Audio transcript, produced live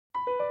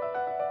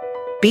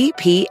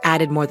BP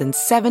added more than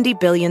 $70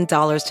 billion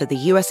to the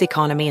U.S.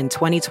 economy in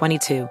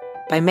 2022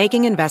 by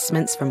making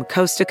investments from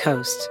coast to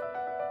coast.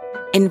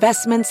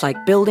 Investments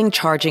like building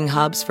charging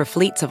hubs for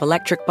fleets of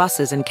electric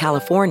buses in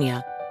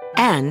California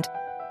and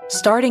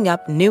starting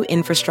up new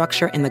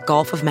infrastructure in the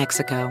Gulf of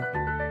Mexico.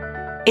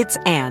 It's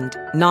and,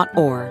 not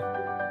or.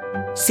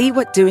 See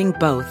what doing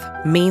both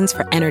means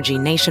for energy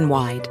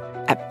nationwide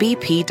at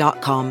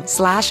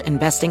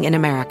bp.com/investing in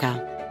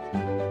America.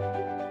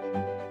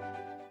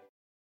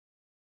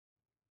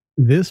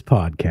 This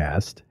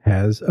podcast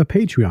has a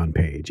Patreon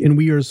page, and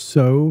we are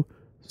so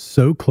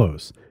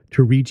close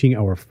to reaching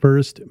our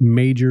first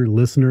major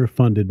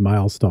listener-funded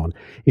milestone.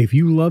 If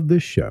you love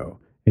this show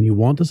and you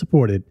want to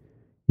support it,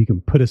 you can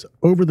put us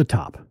over the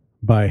top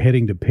by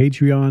heading to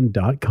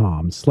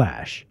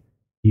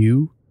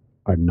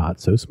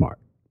patreon.com/YouAreNotSoSmart.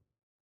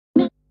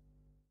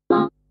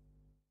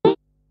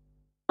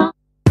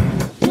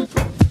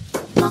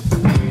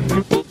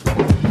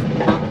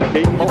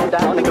 Came on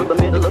down into the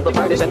middle of the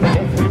party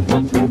and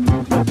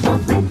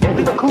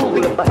in the cool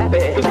of the happy,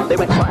 they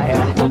went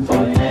quiet.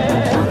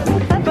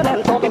 Dancing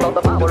and talking about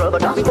the power of the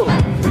gospel.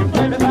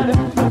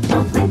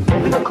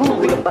 In the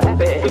cool of the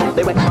happy,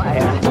 they went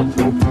quiet.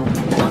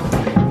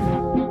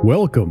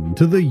 Welcome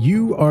to the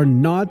You Are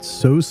Not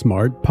So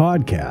Smart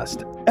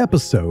podcast,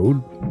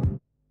 episode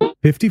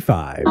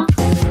 55.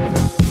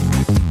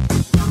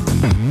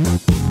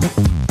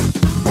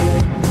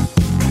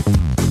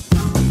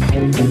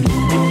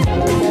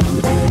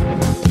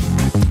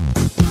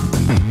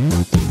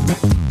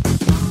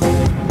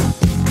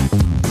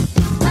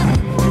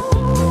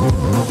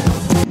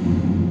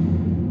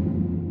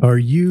 Are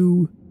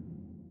you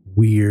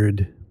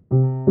weird?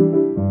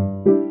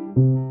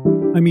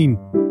 I mean,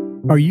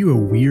 are you a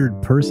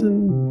weird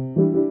person?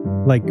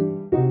 Like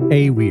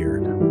a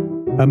weird,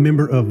 a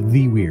member of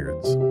the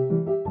weirds?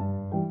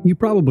 You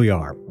probably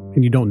are,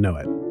 and you don't know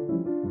it.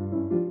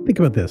 Think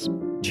about this.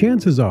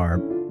 Chances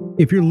are,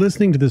 if you're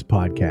listening to this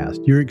podcast,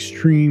 you're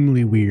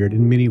extremely weird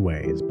in many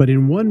ways, but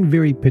in one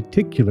very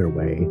particular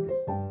way,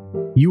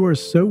 you are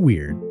so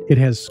weird, it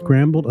has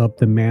scrambled up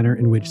the manner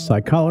in which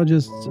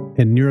psychologists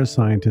and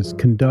neuroscientists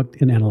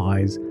conduct and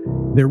analyze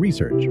their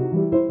research.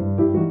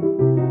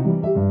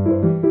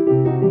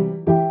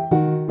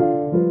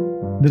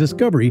 The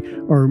discovery,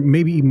 or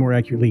maybe more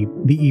accurately,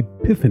 the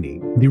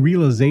epiphany, the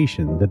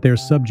realization that their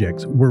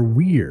subjects were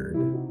weird,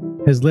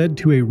 has led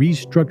to a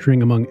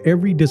restructuring among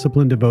every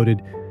discipline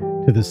devoted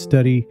to the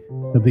study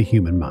of the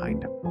human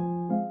mind.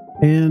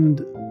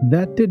 And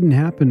that didn't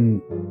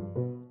happen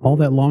all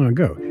that long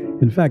ago.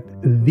 In fact,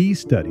 the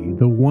study,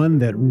 the one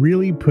that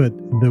really put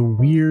the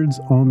weirds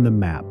on the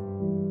map,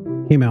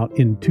 came out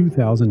in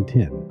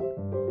 2010.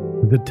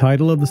 The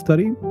title of the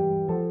study?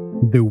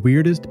 The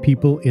Weirdest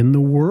People in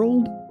the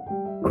World? ?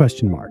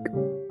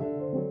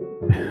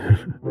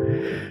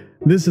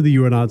 This is the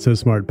You Are Not So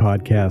Smart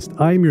podcast.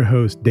 I am your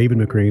host, David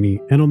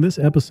McRaney, and on this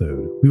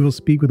episode, we will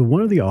speak with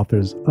one of the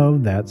authors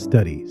of that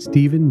study,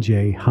 Stephen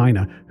J.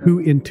 Heine, who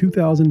in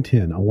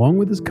 2010, along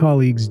with his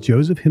colleagues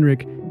Joseph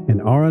Henrich and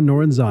Ara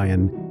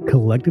Norenzayan,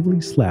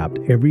 collectively slapped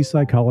every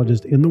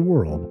psychologist in the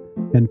world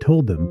and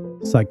told them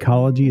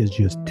psychology is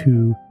just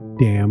too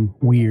damn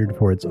weird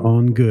for its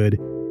own good,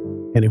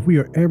 and if we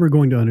are ever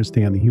going to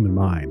understand the human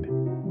mind,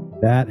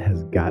 that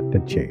has got to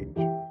change.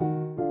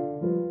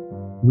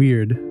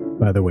 Weird,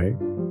 by the way,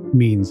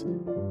 means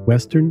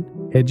Western,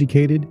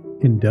 educated,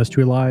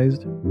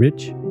 industrialized,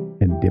 rich,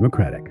 and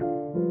democratic.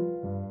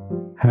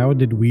 How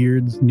did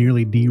weirds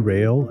nearly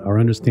derail our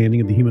understanding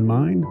of the human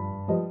mind?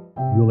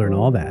 You'll learn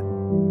all that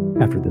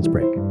after this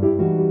break.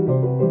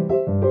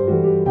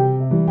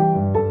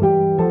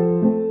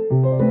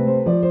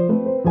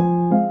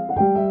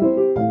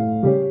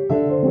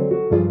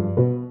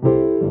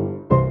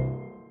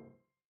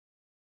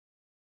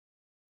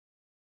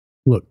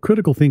 Look,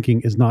 critical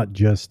thinking is not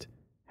just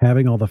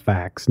having all the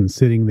facts and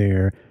sitting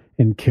there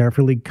and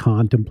carefully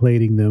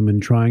contemplating them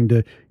and trying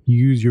to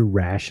use your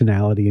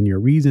rationality and your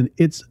reason.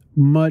 It's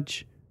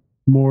much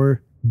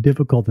more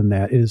difficult than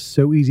that. It is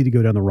so easy to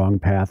go down the wrong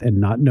path and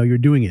not know you're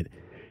doing it.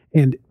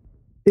 And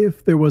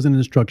if there was an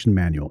instruction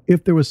manual,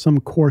 if there was some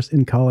course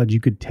in college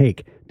you could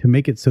take to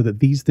make it so that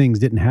these things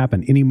didn't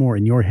happen anymore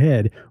in your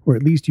head, or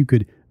at least you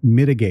could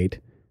mitigate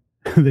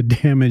the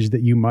damage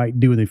that you might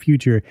do in the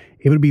future,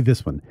 it would be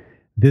this one.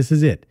 This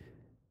is it.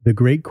 The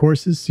Great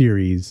Courses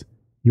series,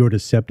 Your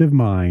Deceptive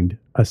Mind,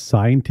 a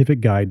scientific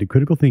guide to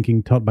critical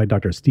thinking, taught by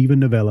Dr. Steven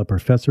Novella,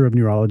 professor of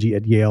neurology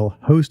at Yale,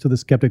 host of the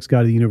Skeptic's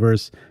Guide to the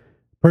Universe,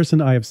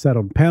 person I have sat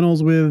on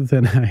panels with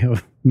and I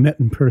have met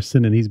in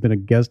person, and he's been a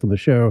guest on the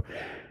show,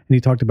 and he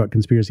talked about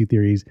conspiracy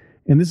theories.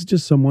 And this is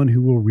just someone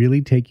who will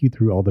really take you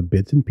through all the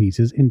bits and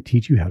pieces and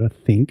teach you how to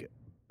think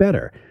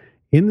better.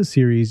 In the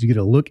series, you get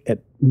a look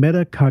at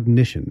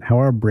metacognition, how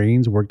our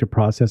brains work to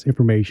process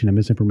information and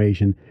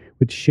misinformation,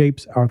 which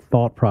shapes our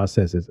thought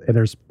processes. And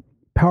there's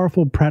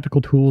powerful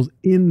practical tools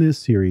in this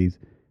series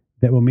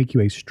that will make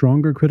you a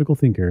stronger critical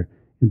thinker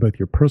in both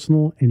your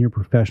personal and your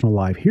professional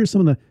life. Here's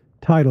some of the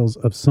titles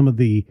of some of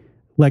the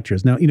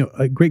lectures. Now,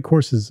 a Great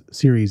Courses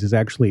series is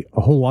actually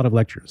a whole lot of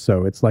lectures.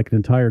 So it's like an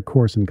entire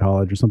course in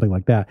college or something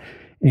like that.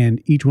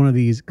 And each one of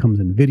these comes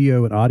in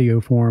video and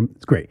audio form.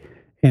 It's great.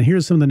 And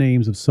here's some of the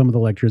names of some of the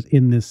lectures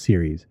in this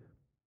series.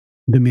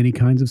 The Many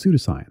Kinds of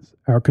Pseudoscience,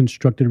 Our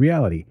Constructed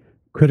Reality,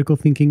 Critical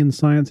Thinking in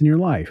Science in Your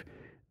Life,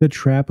 The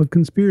Trap of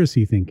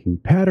Conspiracy Thinking,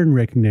 Pattern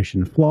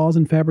Recognition, Flaws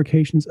and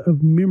Fabrications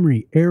of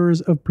Memory,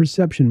 Errors of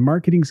Perception,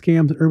 Marketing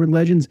Scams and Urban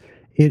Legends.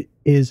 It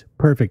is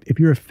perfect. If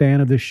you're a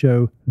fan of this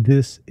show,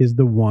 this is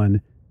the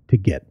one to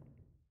get.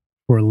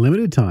 For a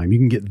limited time, you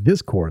can get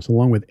this course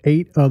along with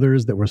 8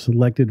 others that were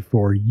selected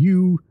for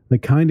you, the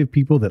kind of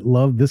people that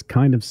love this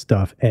kind of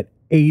stuff, at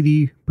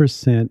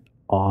 80%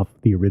 off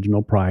the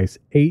original price.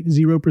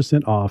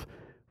 80% off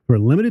for a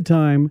limited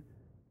time.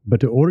 But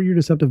to order your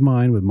Deceptive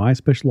Mind with my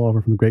special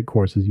offer from The Great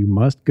Courses, you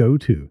must go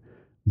to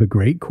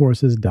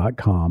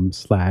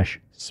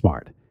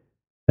thegreatcourses.com/smart.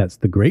 That's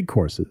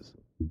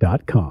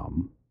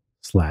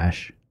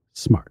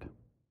thegreatcourses.com/smart.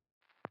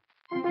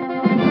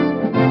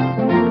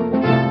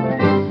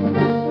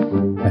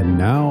 And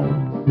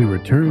now we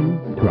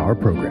return to our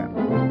program.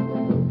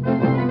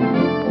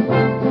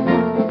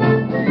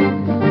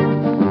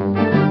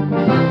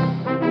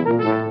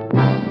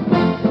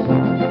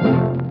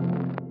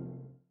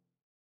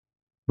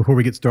 Before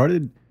we get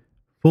started,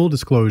 full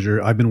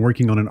disclosure, I've been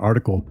working on an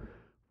article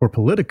for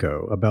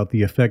Politico about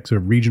the effects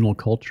of regional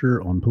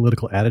culture on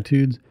political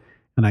attitudes,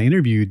 and I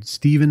interviewed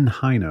Steven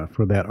Heine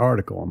for that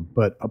article,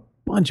 but a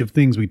bunch of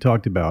things we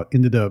talked about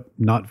ended up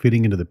not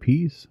fitting into the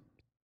piece,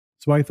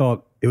 so I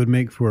thought it would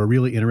make for a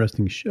really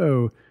interesting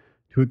show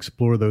to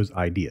explore those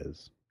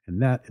ideas,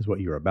 and that is what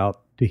you're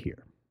about to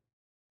hear.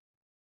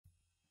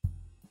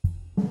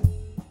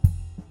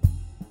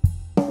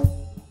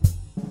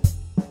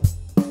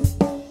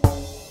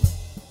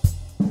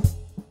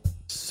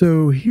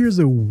 So here's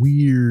a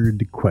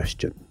weird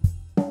question.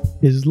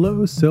 Is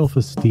low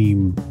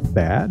self-esteem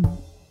bad?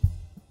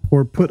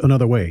 Or put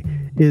another way,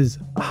 is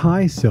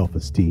high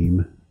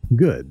self-esteem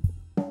good?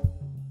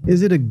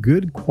 Is it a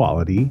good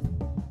quality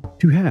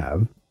to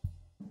have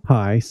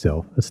high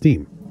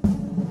self-esteem?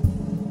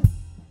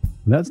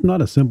 That's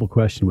not a simple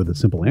question with a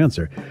simple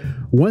answer.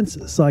 Once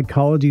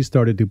psychology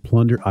started to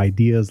plunder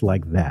ideas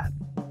like that,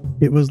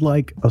 it was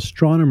like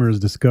astronomers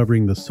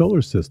discovering the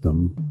solar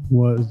system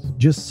was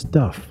just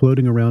stuff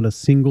floating around a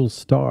single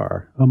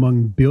star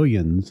among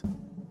billions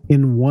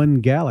in one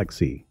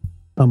galaxy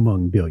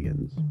among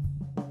billions.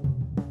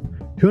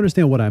 To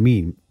understand what I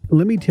mean,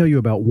 let me tell you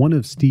about one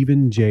of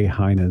Steven J.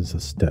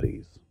 Heine's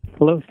studies.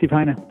 Hello, Steve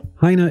Heine.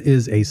 Heine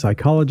is a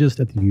psychologist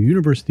at the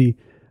University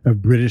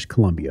of British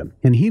Columbia,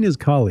 and he and his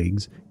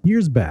colleagues,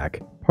 years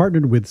back,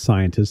 partnered with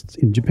scientists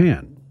in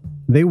Japan.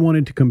 They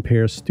wanted to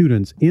compare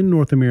students in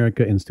North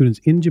America and students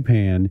in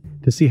Japan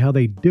to see how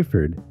they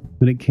differed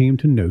when it came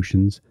to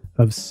notions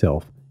of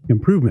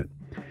self-improvement.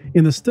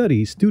 In the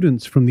study,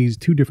 students from these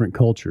two different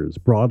cultures,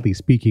 broadly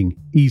speaking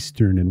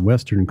Eastern and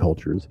Western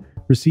cultures,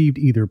 received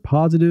either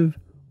positive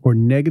or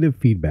negative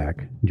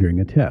feedback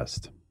during a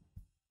test.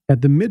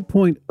 At the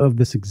midpoint of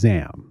this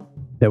exam,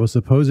 that was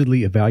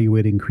supposedly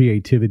evaluating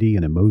creativity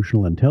and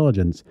emotional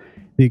intelligence,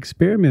 the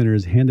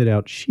experimenters handed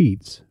out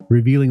sheets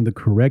revealing the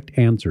correct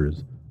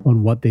answers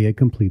on what they had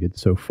completed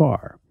so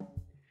far.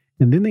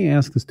 And then they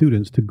asked the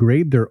students to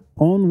grade their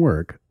own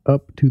work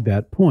up to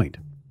that point.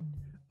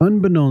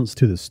 Unbeknownst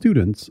to the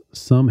students,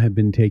 some had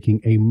been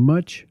taking a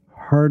much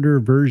harder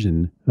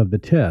version of the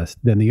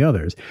test than the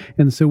others.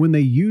 And so when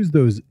they used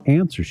those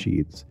answer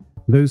sheets,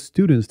 those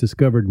students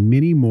discovered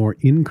many more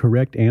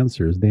incorrect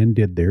answers than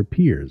did their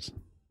peers.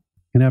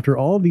 And after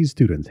all of these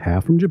students,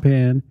 half from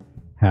Japan,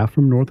 half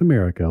from North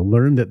America,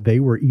 learned that they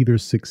were either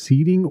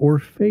succeeding or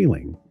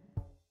failing,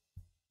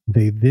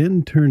 they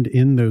then turned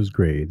in those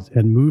grades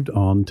and moved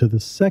on to the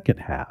second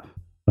half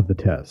of the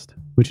test,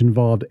 which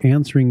involved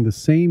answering the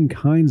same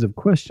kinds of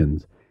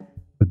questions,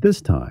 but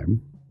this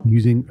time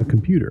using a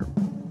computer.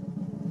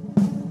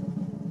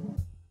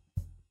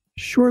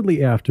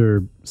 Shortly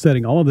after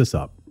setting all of this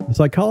up, the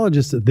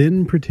psychologists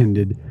then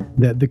pretended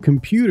that the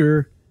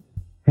computer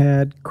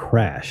had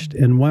crashed,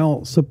 and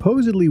while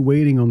supposedly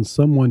waiting on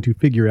someone to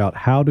figure out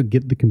how to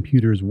get the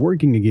computers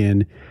working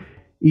again,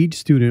 each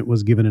student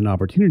was given an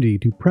opportunity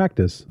to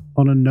practice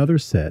on another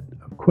set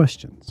of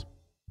questions.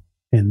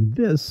 And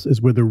this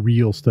is where the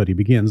real study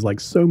begins. Like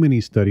so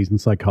many studies in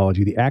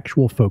psychology, the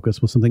actual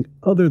focus was something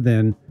other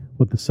than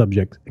what the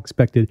subject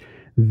expected.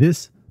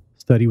 This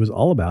study was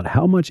all about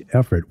how much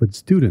effort would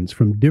students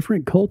from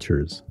different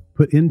cultures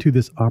put into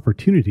this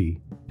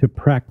opportunity to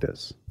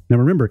practice. Now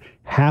remember,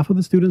 half of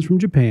the students from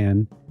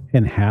Japan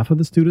and half of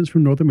the students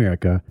from North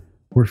America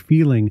were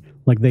feeling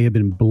like they had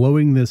been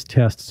blowing this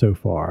test so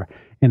far,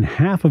 and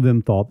half of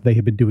them thought they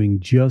had been doing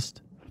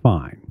just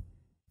fine.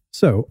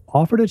 So,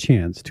 offered a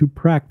chance to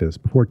practice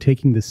before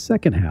taking the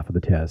second half of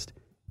the test,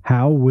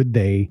 how would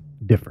they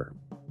differ?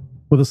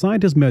 Well, the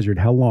scientists measured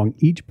how long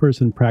each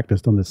person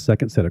practiced on this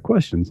second set of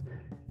questions,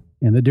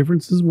 and the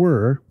differences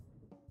were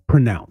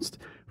pronounced,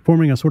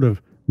 forming a sort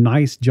of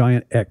nice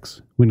giant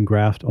X when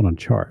graphed on a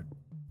chart.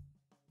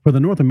 For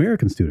the North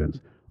American students,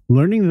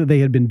 Learning that they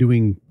had been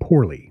doing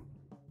poorly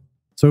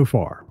so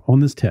far on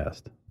this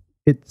test,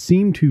 it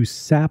seemed to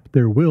sap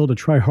their will to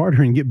try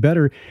harder and get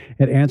better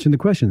at answering the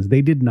questions.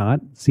 They did not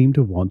seem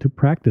to want to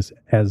practice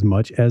as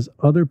much as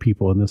other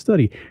people in the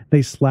study.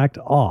 They slacked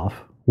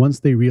off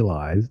once they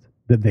realized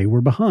that they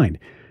were behind.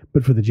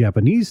 But for the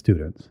Japanese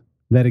students,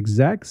 that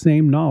exact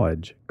same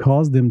knowledge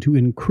caused them to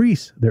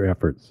increase their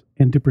efforts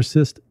and to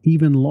persist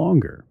even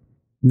longer.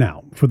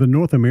 Now, for the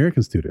North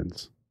American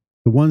students,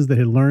 the ones that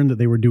had learned that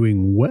they were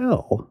doing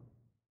well,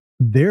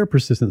 their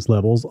persistence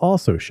levels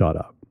also shot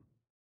up.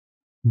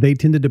 They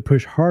tended to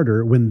push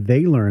harder when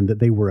they learned that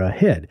they were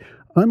ahead,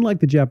 unlike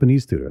the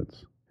Japanese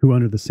students, who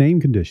under the same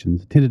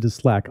conditions tended to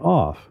slack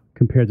off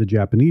compared to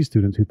Japanese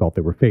students who thought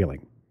they were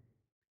failing.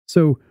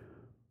 So,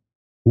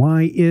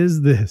 why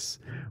is this?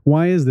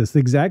 Why is this? The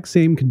exact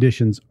same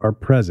conditions are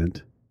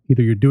present.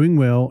 Either you're doing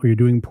well or you're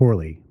doing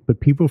poorly, but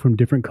people from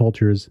different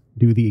cultures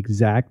do the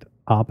exact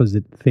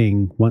opposite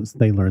thing once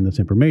they learn this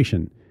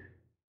information.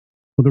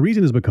 Well, the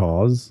reason is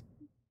because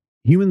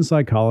human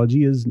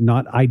psychology is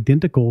not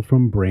identical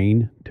from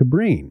brain to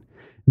brain.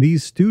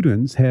 These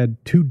students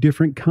had two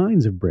different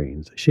kinds of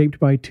brains, shaped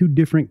by two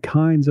different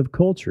kinds of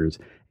cultures,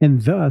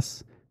 and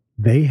thus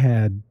they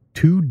had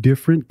two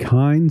different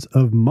kinds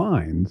of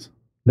minds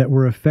that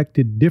were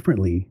affected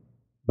differently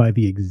by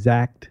the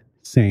exact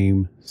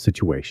same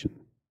situation.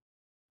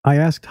 I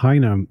asked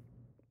Heine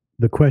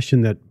the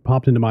question that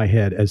popped into my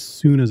head as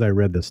soon as I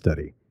read this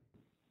study.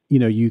 You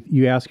know,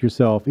 you ask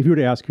yourself, if you were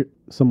to ask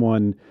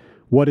someone,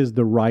 what is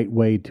the right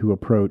way to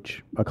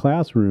approach a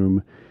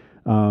classroom?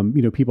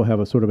 People have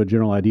a sort of a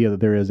general idea that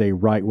there is a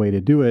right way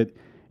to do it.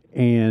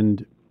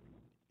 And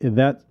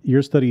that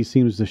your study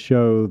seems to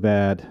show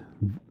that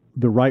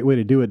the right way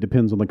to do it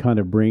depends on the kind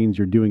of brains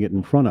you're doing it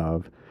in front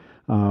of.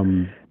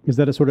 Is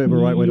that a sort of a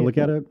right way to look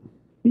at it?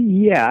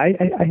 Yeah,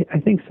 I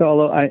think so.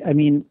 Although, I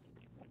mean,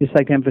 just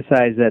like to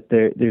emphasize that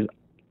there's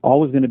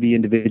always going to be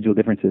individual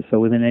differences. So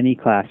within any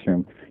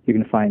classroom, you're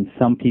going to find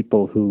some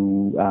people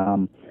who,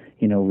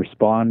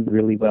 respond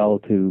really well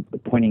to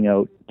pointing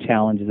out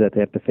challenges that they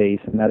have to face,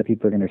 and other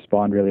people are going to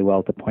respond really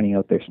well to pointing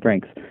out their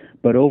strengths.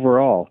 But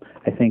overall,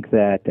 I think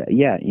that,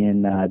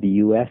 in the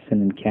U.S.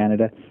 and in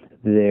Canada,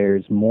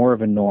 there's more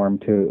of a norm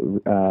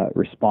to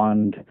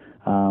respond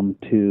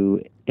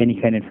to any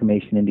kind of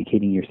information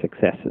indicating your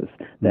successes,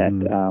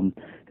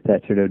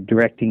 that sort of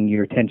directing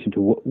your attention to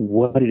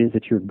what it is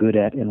that you're good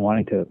at and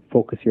wanting to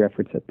focus your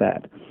efforts at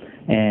that.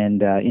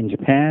 And in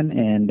Japan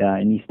and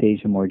in East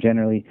Asia more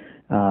generally,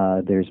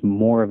 there's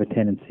more of a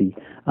tendency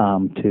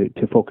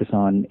to focus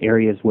on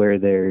areas where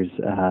there's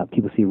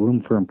people see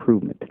room for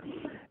improvement.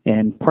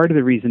 And part of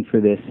the reason for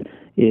this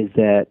is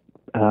that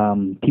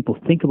people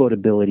think about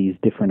abilities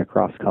different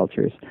across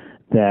cultures.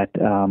 That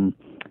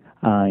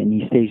in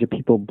East Asia,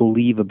 people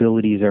believe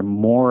abilities are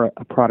more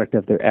a product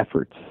of their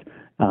efforts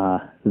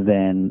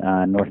than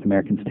North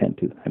Americans tend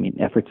to. I mean,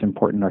 effort's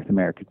important in North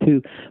America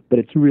too, but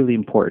it's really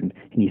important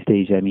in East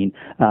Asia. I mean,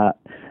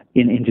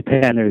 in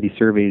Japan, there are these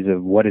surveys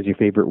of what is your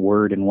favorite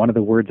word, and one of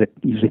the words that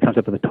usually comes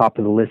up at the top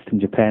of the list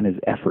in Japan is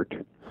effort.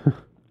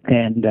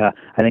 And I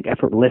think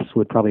effortless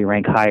would probably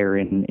rank higher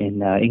in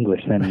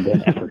English than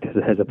effort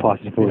as a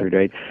positive word,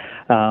 right?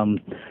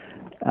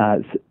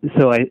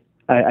 So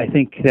I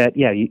think that,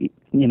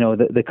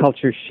 the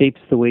culture shapes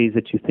the ways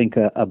that you think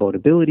about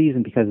abilities,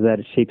 and because of that,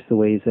 it shapes the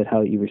ways that how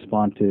you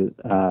respond to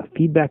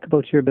feedback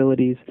about your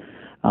abilities,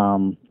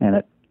 and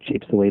it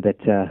shapes the way that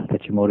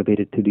you're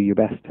motivated to do your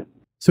best.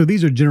 So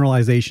these are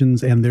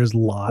generalizations, and there's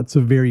lots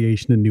of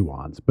variation and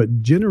nuance.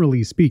 But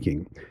generally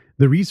speaking,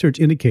 the research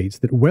indicates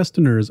that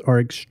Westerners are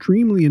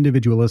extremely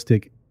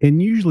individualistic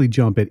and usually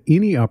jump at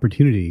any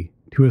opportunity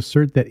to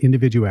assert that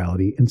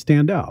individuality and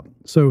stand out.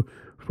 So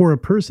for a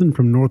person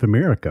from North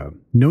America,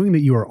 knowing that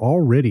you are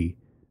already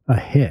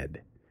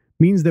ahead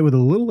means that with a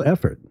little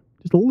effort,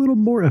 just a little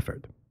more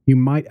effort, you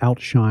might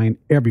outshine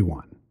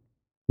everyone,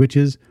 which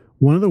is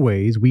one of the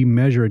ways we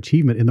measure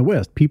achievement in the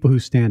West. People who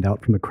stand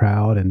out from the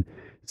crowd and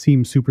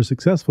seem super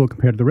successful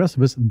compared to the rest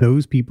of us,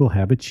 those people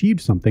have achieved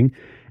something.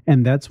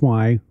 And that's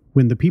why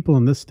when the people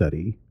in this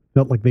study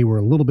felt like they were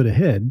a little bit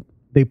ahead,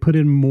 they put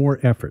in more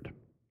effort.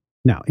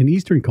 Now, in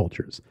Eastern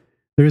cultures,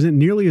 there isn't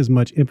nearly as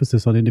much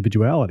emphasis on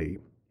individuality.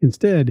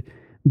 Instead,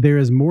 there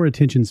is more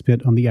attention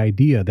spent on the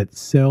idea that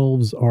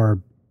selves are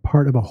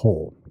part of a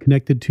whole,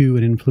 connected to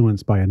and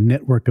influenced by a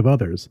network of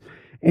others.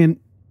 And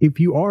if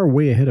you are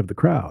way ahead of the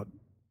crowd,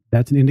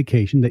 that's an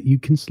indication that you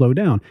can slow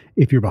down.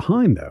 If you're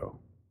behind, though,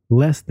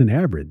 less than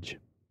average,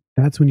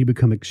 that's when you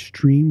become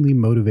extremely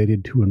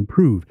motivated to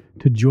improve,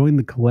 to join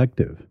the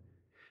collective.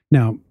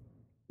 Now,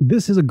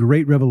 this is a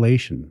great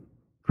revelation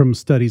from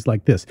studies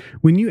like this.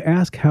 When you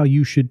ask how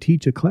you should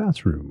teach a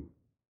classroom,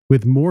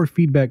 with more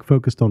feedback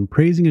focused on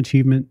praising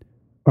achievement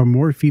or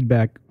more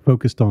feedback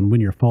focused on when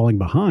you're falling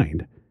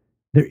behind,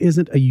 there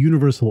isn't a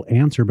universal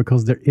answer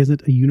because there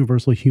isn't a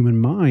universal human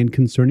mind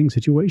concerning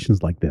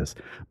situations like this.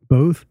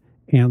 Both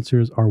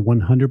answers are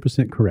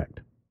 100% correct.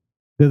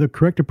 They're the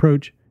correct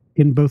approach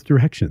in both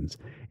directions.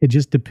 It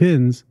just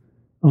depends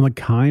on the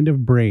kind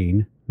of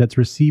brain that's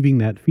receiving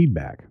that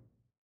feedback.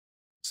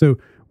 So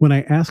when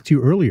I asked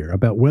you earlier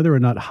about whether or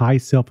not high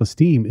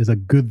self-esteem is a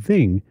good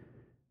thing,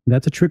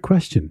 that's a trick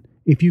question.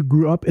 If you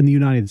grew up in the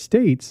United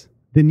States,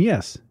 then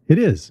yes, it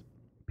is.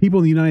 People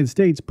in the United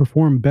States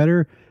perform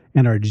better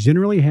and are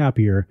generally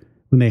happier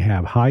when they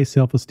have high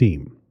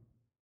self-esteem.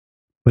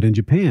 But in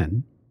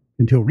Japan,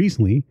 until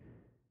recently,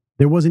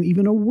 there wasn't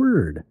even a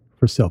word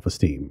for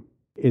self-esteem.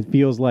 It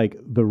feels like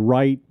the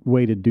right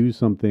way to do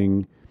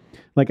something.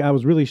 Like, I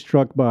was really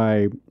struck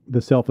by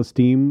the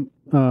self-esteem,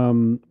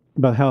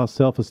 about how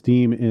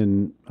self-esteem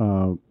in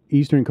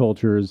Eastern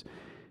cultures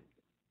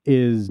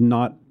is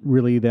not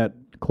really that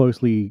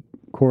closely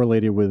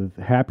correlated with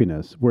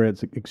happiness, where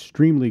it's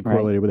extremely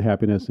correlated with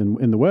happiness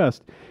in the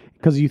West.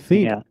 Because you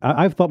think,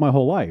 I've thought my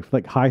whole life,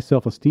 like, high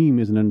self-esteem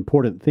is an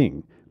important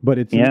thing, but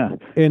it's,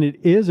 and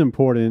it is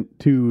important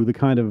to the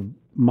kind of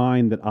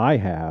mind that I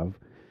have,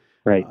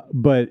 right?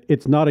 But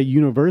it's not a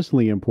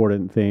universally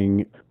important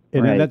thing,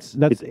 and that's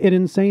an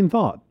insane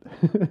thought.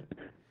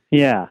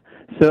 Yeah.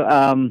 So,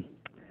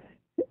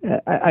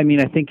 I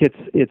mean, I think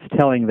it's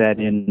telling that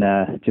in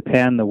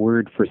Japan, the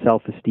word for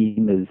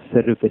self-esteem is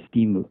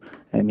serufu-estimu.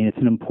 I mean, it's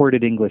an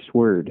imported English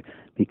word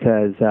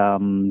because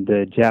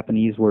the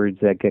Japanese words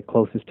that get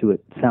closest to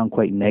it sound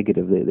quite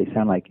negative. They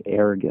sound like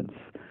arrogance.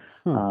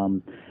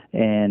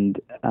 And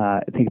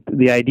I think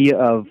the idea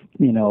of,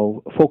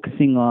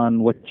 focusing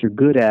on what you're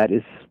good at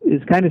is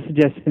kind of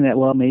suggesting that,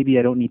 well, maybe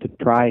I don't need to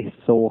try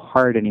so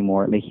hard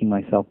anymore at making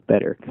myself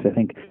better. Because I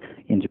think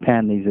in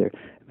Japan, these are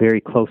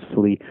very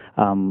closely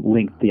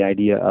linked, the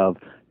idea of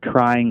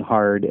trying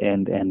hard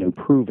and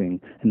improving.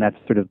 And that's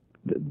sort of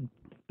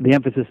the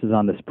emphasis is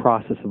on this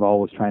process of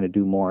always trying to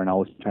do more and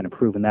always trying to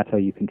improve. And that's how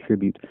you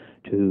contribute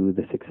to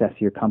the success of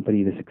your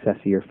company, the success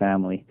of your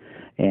family.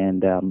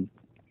 And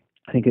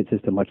I think it's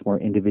just a much more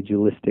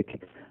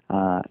individualistic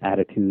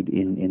attitude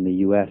in the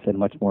U.S. and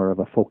much more of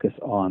a focus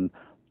on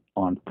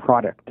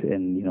product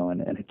and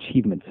and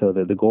achievement. So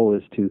the goal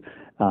is to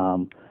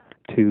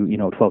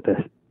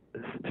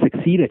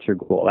succeed at your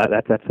goal.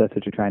 That's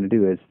what you're trying to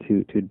do, is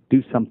to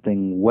do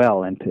something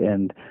well and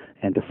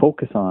to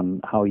focus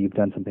on how you've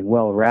done something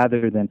well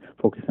rather than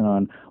focusing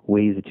on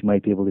ways that you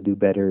might be able to do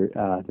better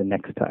the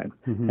next time.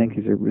 I think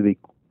these are really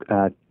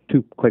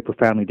two quite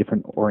profoundly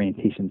different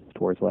orientations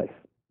towards life.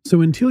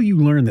 So until you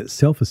learn that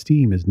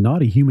self-esteem is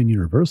not a human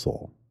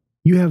universal,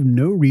 you have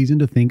no reason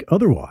to think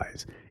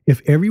otherwise.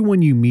 If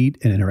everyone you meet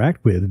and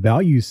interact with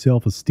values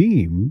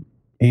self-esteem,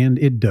 and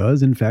it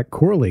does in fact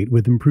correlate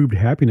with improved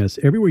happiness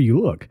everywhere you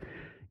look,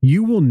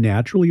 you will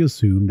naturally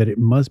assume that it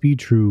must be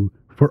true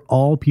for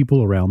all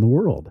people around the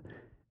world.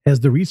 As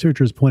the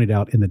researchers pointed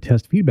out in the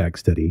test feedback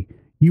study,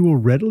 you will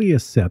readily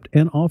accept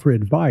and offer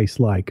advice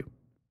like,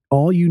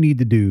 all you need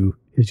to do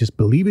is just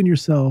believe in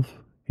yourself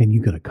and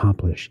you can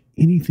accomplish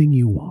anything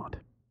you want,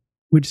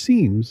 which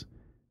seems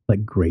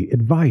like great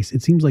advice.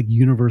 It seems like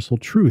universal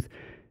truth,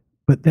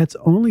 but that's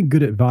only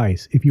good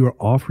advice if you are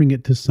offering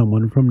it to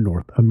someone from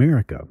North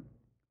America.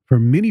 For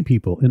many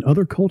people in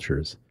other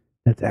cultures,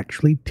 that's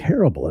actually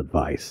terrible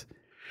advice.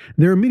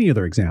 There are many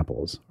other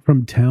examples.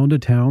 From town to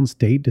town,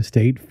 state to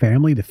state,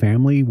 family to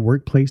family,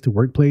 workplace to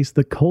workplace,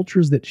 the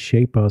cultures that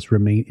shape us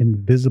remain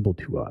invisible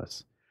to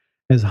us.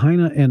 As Heine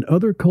and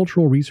other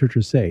cultural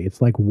researchers say,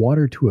 it's like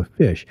water to a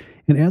fish,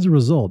 and as a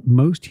result,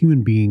 most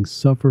human beings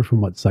suffer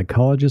from what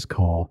psychologists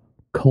call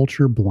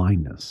culture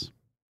blindness,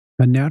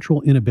 a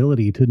natural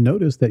inability to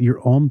notice that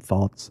your own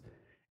thoughts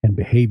and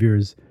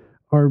behaviors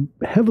are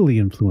heavily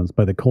influenced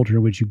by the culture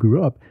in which you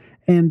grew up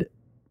and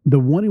the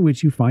one in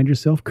which you find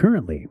yourself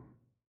currently.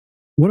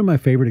 One of my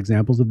favorite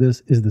examples of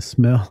this is the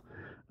smell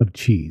of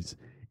cheese.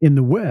 In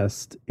the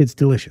West, it's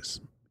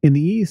delicious. In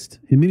the East,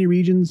 in many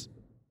regions,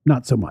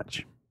 not so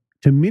much.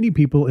 To many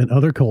people in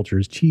other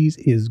cultures, cheese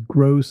is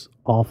gross,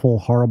 awful,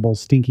 horrible,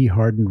 stinky,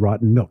 hardened,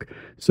 rotten milk.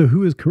 So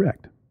who is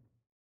correct?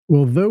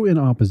 Well, though in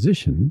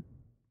opposition,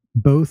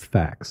 both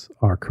facts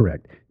are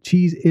correct.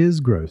 Cheese is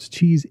gross.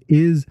 Cheese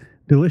is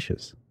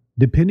delicious,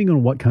 depending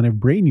on what kind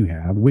of brain you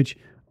have, which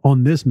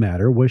on this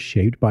matter was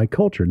shaped by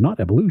culture, not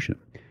evolution.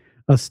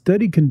 A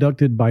study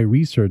conducted by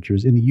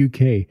researchers in the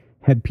UK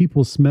had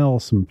people smell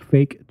some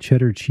fake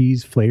cheddar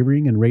cheese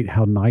flavoring and rate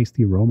how nice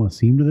the aroma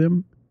seemed to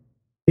them.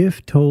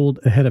 If told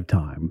ahead of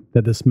time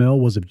that the smell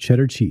was of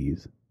cheddar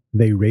cheese,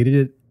 they rated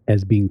it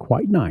as being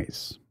quite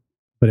nice.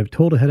 But if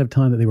told ahead of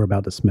time that they were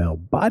about to smell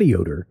body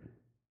odor,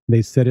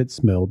 they said it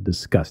smelled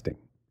disgusting.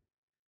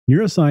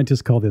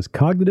 Neuroscientists call this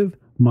cognitive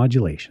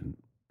modulation.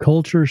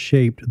 Culture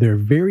shaped their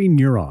very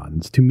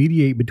neurons to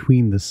mediate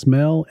between the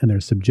smell and their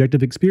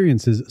subjective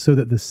experiences so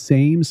that the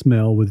same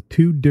smell with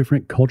two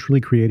different culturally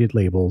created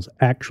labels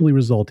actually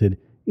resulted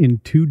in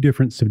two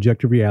different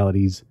subjective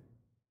realities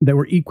that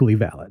were equally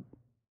valid.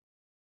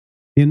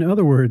 In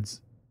other words,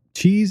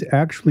 cheese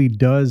actually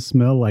does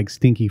smell like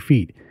stinky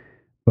feet,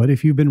 but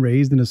if you've been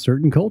raised in a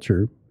certain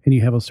culture and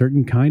you have a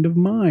certain kind of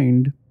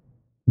mind,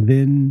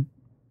 then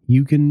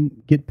you can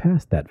get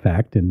past that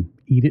fact and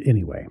eat it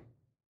anyway.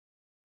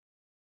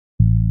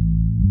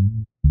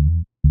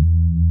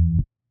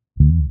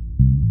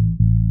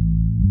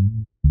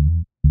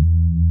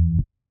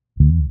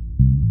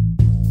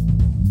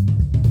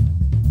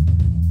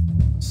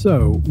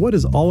 So, what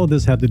does all of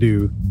this have to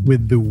do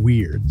with the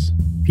weirds?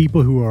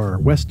 People who are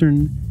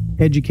Western,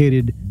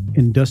 educated,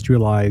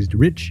 industrialized,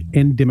 rich,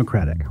 and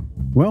democratic.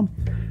 Well,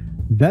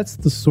 that's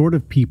the sort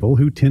of people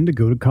who tend to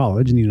go to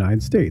college in the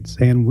United States.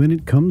 And when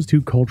it comes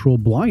to cultural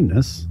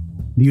blindness,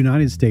 the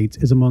United States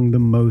is among the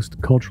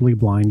most culturally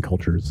blind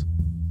cultures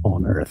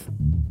on Earth.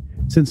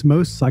 Since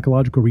most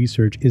psychological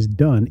research is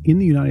done in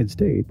the United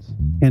States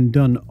and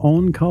done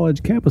on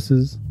college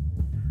campuses,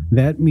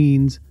 that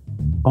means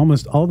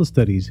almost all the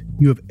studies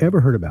you have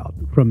ever heard about,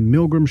 from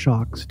Milgram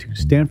shocks to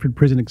Stanford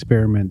prison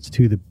experiments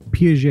to the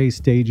Piaget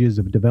stages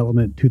of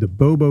development to the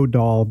Bobo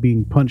doll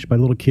being punched by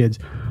little kids,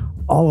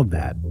 all of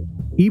that,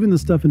 even the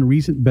stuff in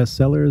recent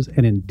bestsellers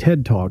and in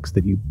TED Talks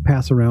that you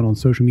pass around on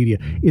social media,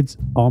 it's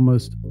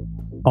almost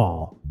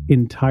all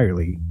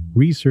entirely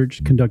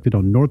research conducted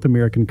on North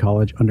American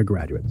college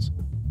undergraduates.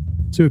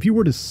 So if you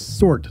were to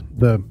sort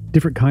the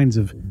different kinds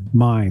of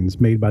minds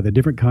made by the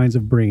different kinds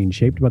of brains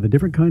shaped by the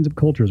different kinds of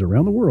cultures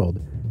around the world,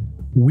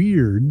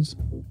 weirds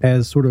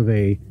as sort of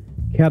a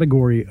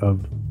category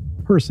of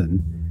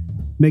person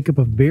make up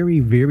a very,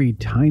 very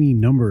tiny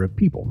number of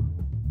people.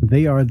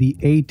 They are the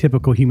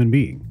atypical human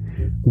being.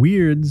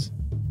 Weirds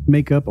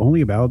make up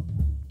only about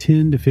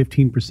 10 to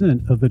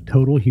 15% of the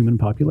total human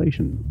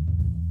population.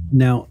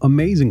 Now,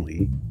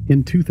 amazingly,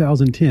 in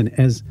 2010,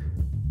 as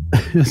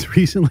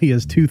recently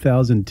as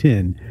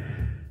 2010,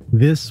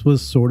 this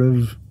was sort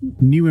of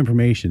new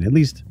information. At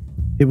least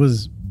it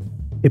was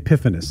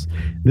epiphanous.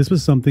 This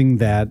was something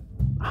that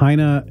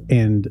Heine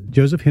and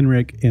Joseph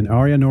Henrich and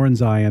Aria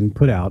Norenzayan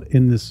put out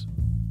in this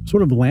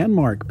sort of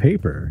landmark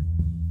paper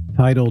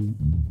titled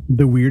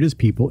The Weirdest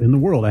People in the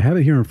World. I have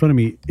it here in front of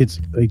me.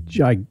 It's a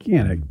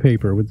gigantic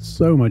paper with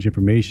so much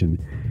information.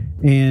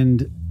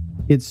 And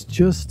it's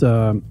just,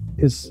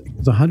 it's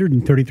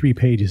 133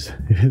 pages.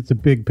 It's a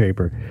big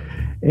paper.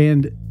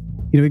 And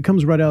it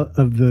comes right out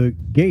of the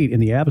gate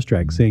in the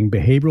abstract saying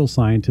behavioral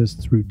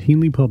scientists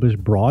routinely publish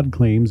broad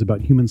claims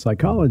about human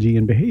psychology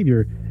and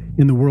behavior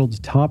in the world's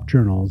top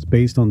journals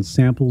based on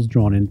samples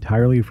drawn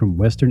entirely from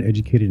Western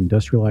educated,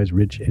 industrialized,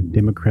 rich, and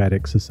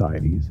democratic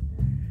societies.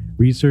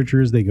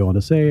 Researchers, they go on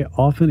to say,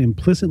 often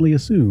implicitly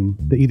assume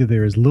that either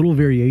there is little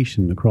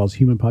variation across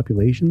human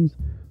populations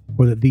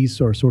or that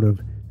these are sort of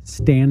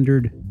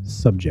standard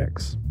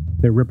subjects.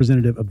 They're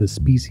representative of the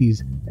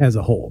species as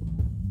a whole.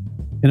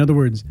 In other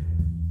words,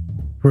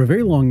 for a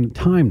very long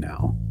time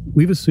now,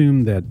 we've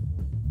assumed that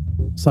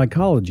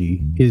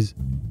psychology is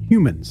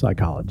human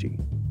psychology.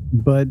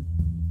 But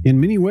in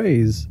many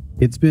ways,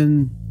 it's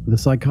been the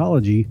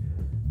psychology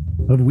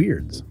of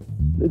weirds.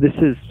 This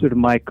is sort of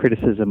my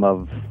criticism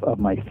of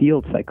my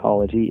field,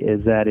 psychology,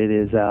 is that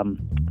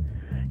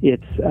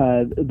it's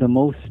the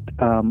most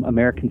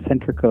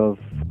American-centric of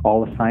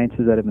all the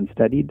sciences that have been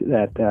studied,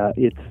 that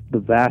it's the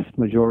vast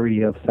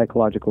majority of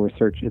psychological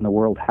research in the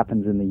world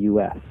happens in the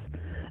U.S.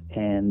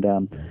 And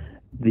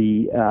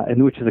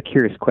which is a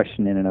curious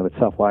question in and of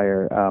itself. Why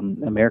are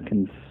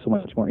Americans so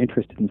much more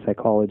interested in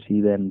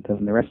psychology than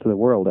the rest of the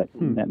world? At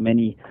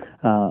many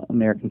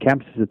American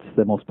campuses, it's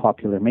the most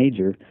popular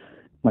major.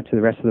 Much of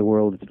the rest of the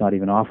world, it's not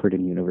even offered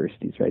in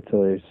universities, right?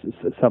 So there's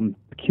some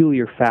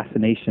peculiar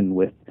fascination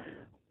with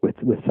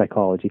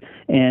psychology.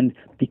 And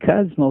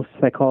because most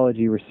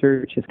psychology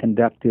research is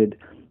conducted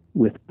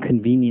with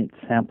convenient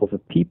samples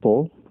of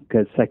people,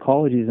 because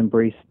psychology has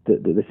embraced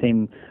the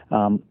same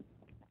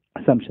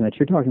assumption that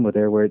you're talking about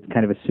there, where it's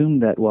kind of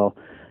assumed that, well,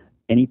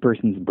 any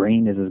person's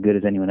brain is as good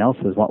as anyone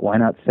else's. Why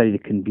not study the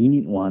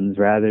convenient ones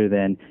rather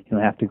than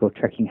have to go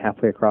trekking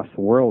halfway across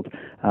the world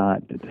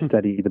to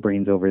study the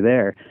brains over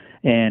there?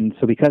 And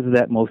so because of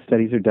that, most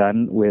studies are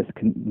done with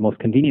most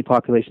convenient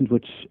populations,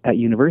 which at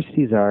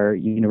universities are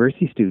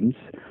university students,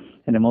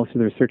 and then most of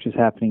the research is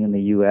happening in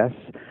the U.S.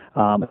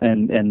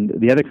 And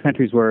the other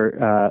countries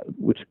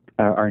which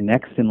are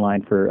next in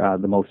line for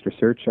the most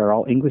research are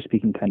all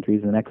English-speaking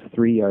countries. The next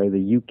three are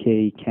the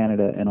UK,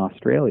 Canada, and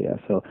Australia.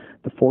 So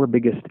the four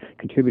biggest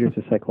contributors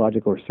to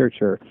psychological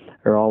research are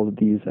all of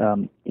these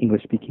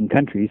English-speaking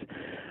countries.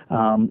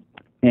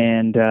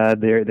 And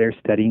they're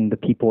studying the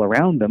people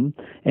around them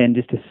and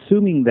just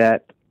assuming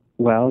that,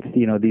 well,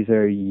 these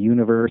are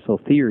universal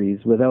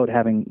theories without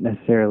having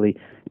necessarily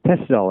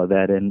tested all of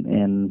that.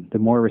 And the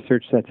more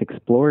research that's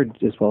explored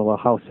just, well,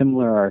 how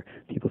similar are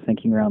people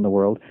thinking around the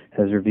world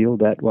has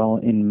revealed that, well,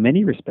 in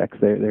many respects,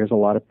 there's a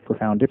lot of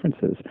profound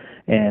differences.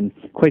 And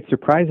quite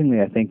surprisingly,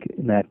 I think,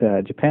 in that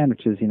Japan,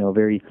 which is,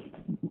 very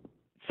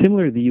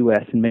similar to the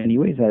U.S. in many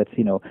ways, that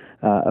it's,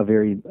 a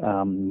very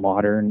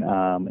modern,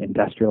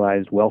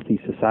 industrialized, wealthy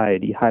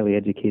society, highly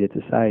educated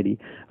society,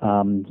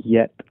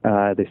 yet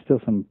there's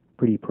still some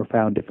pretty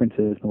profound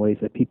differences in the ways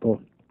that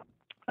people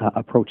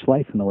approach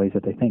life and the ways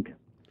that they think.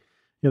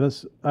 Yeah,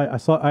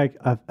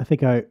 I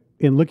think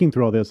in looking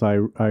through all this, I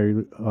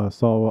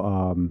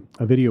saw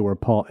a video where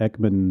Paul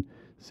Ekman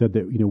said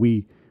that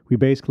we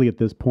basically at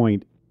this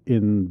point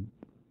in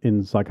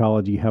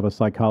psychology have a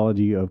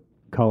psychology of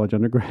college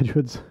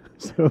undergraduates.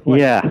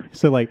 Yeah,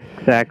 so like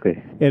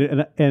exactly.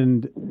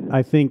 and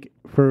I think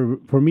for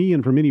me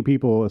and for many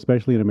people,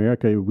 especially in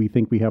America, we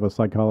think we have a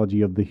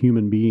psychology of the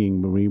human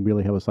being, but we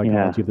really have a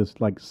psychology of this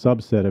like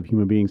subset of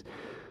human beings.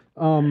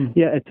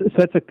 Yeah,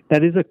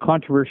 that is a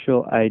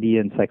controversial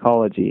idea in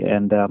psychology,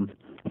 and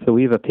so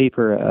we have a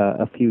paper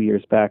a few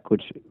years back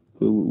which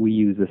we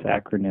use this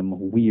acronym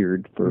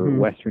WEIRD for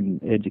Western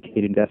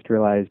Educated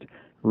Industrialized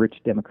Rich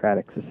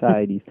Democratic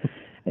Societies,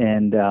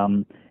 and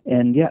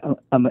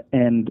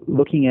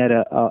looking at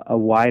a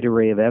wide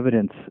array of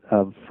evidence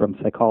from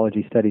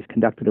psychology studies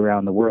conducted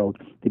around the world,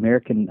 the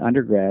American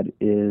undergrad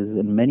is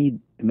in many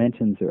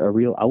dimensions a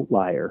real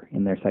outlier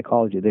in their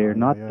psychology. They're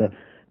not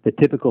the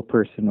typical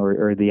person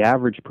or the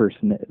average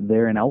person.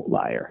 They're an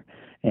outlier,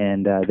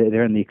 and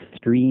they're in the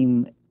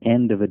extreme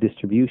end of a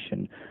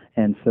distribution.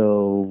 And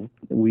so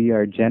we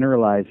are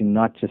generalizing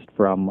not just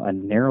from a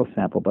narrow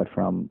sample, but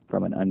from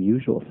an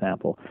unusual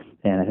sample.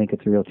 And I think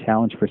it's a real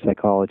challenge for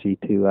psychology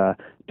to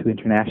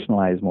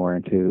internationalize more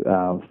and to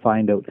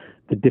find out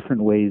the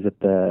different ways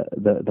that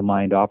the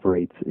mind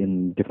operates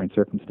in different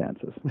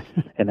circumstances.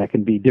 And that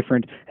can be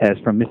different as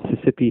from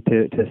Mississippi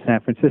to San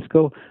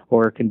Francisco,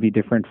 or it can be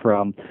different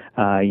from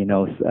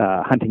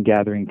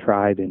hunting-gathering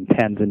tribe in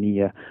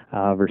Tanzania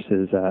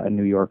versus a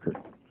New Yorker.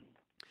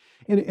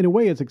 In a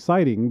way, it's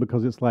exciting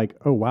because it's like,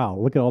 oh wow,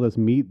 look at all this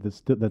meat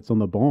that's on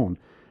the bone.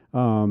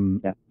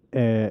 And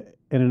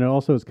it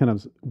also is kind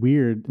of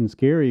weird and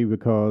scary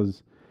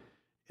because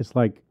it's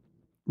like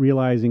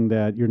realizing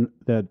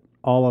that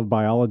all of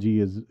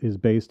biology is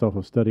based off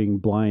of studying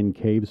blind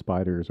cave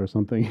spiders or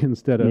something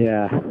instead of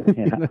yeah,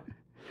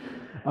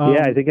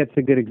 I think that's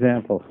a good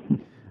example.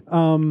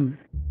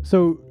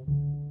 So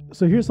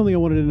here's something I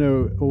wanted to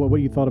know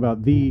what you thought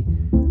about the.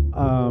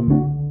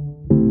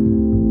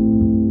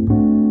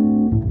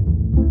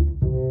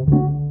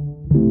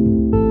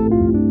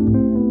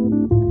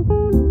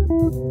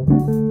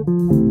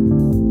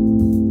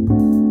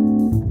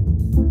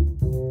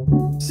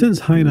 Since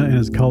Heine and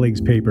his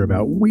colleagues' paper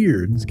about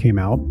weirds came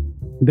out,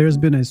 there's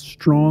been a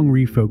strong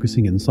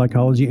refocusing in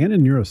psychology and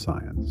in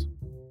neuroscience.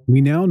 We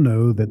now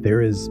know that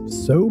there is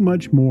so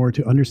much more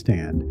to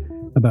understand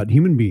about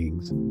human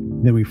beings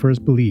than we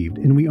first believed,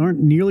 and we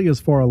aren't nearly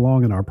as far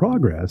along in our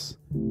progress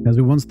as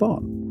we once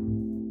thought.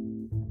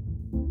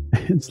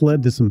 It's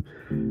led to some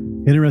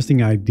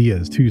interesting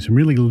ideas, too, some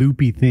really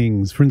loopy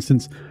things. For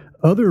instance,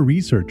 other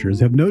researchers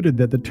have noted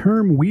that the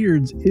term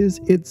weirds is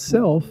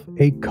itself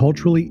a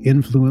culturally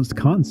influenced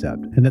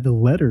concept, and that the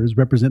letters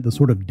represent the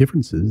sort of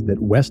differences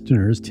that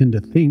Westerners tend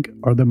to think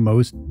are the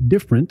most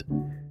different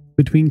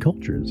between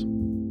cultures.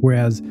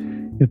 Whereas,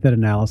 if that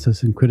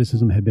analysis and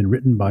criticism had been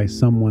written by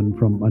someone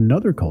from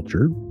another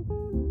culture,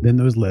 then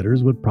those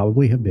letters would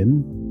probably have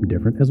been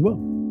different as well.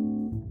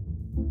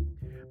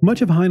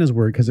 Much of Heine's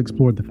work has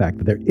explored the fact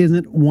that there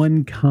isn't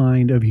one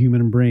kind of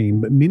human brain,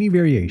 but many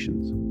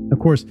variations. Of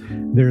course,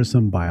 there are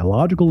some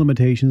biological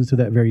limitations to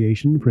that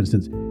variation. For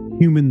instance,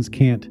 humans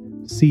can't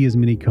see as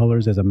many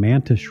colors as a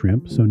mantis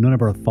shrimp, so none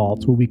of our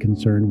thoughts will be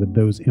concerned with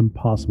those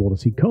impossible to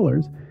see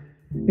colors.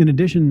 In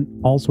addition,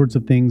 all sorts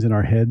of things in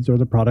our heads are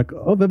the product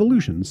of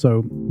evolution.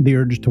 So the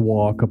urge to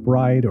walk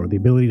upright or the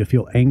ability to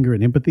feel anger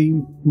and empathy,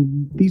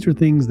 these are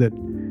things that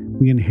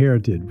we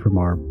inherited from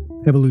our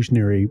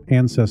evolutionary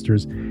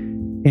ancestors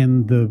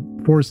and the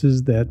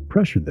forces that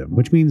pressured them,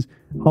 which means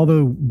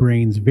although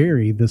brains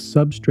vary, the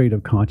substrate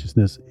of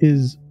consciousness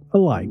is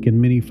alike in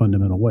many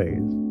fundamental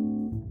ways.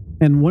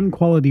 And one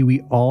quality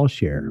we all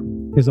share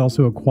is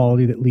also a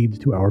quality that leads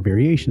to our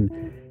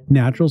variation.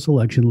 Natural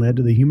selection led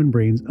to the human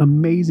brain's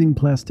amazing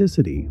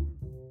plasticity,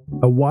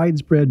 a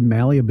widespread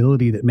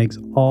malleability that makes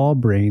all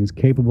brains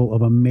capable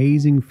of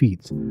amazing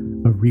feats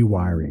of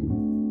rewiring.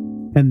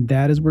 And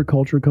that is where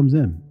culture comes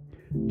in.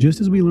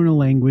 Just as we learn a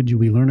language,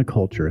 we learn a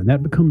culture, and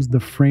that becomes the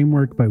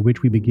framework by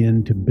which we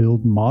begin to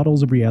build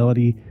models of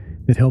reality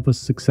that help us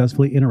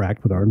successfully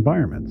interact with our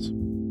environments.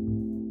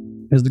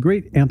 As the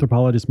great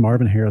anthropologist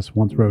Marvin Harris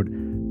once wrote,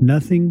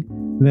 "Nothing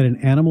that an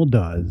animal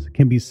does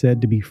can be said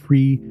to be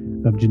free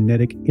of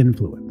genetic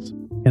influence,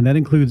 and that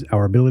includes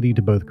our ability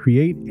to both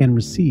create and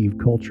receive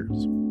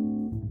cultures."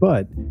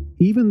 But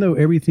even though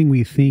everything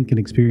we think and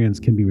experience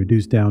can be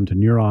reduced down to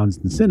neurons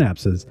and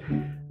synapses,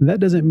 that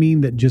doesn't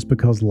mean that just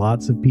because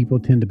lots of people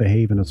tend to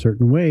behave in a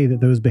certain way,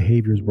 that those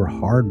behaviors were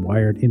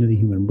hardwired into the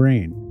human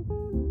brain.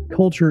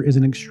 Culture is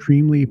an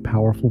extremely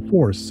powerful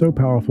force, so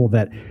powerful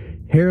that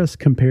Harris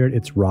compared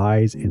its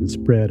rise and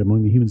spread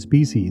among the human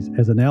species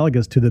as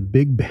analogous to the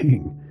Big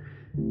Bang.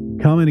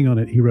 Commenting on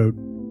it, he wrote,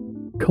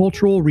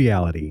 "Cultural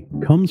reality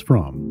comes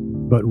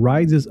from, but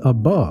rises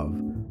above,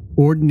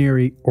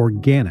 ordinary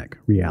organic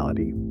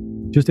reality,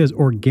 just as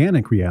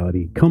organic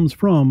reality comes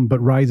from,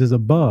 but rises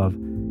above,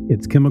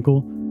 its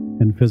chemical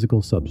and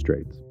physical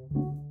substrates."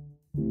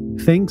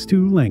 Thanks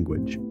to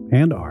language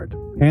and art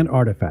and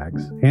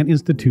artifacts and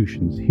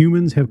institutions,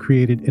 humans have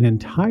created an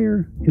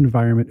entire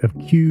environment of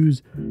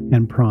cues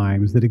and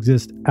primes that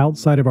exist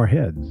outside of our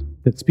heads,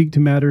 that speak to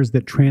matters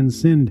that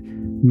transcend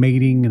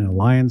mating and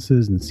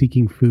alliances and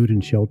seeking food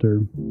and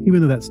shelter, even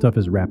though that stuff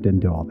is wrapped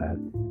into all that.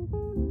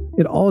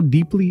 it all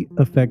deeply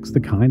affects the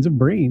kinds of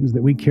brains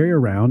that we carry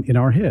around in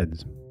our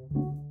heads.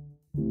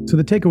 So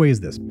the takeaway is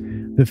this.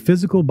 The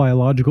physical,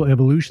 biological,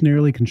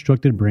 evolutionarily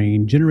constructed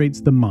brain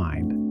generates the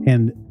mind,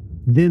 and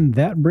then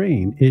that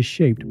brain is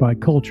shaped by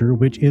culture,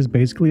 which is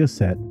basically a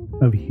set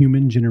of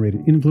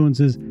human-generated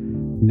influences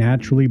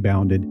naturally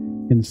bounded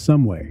in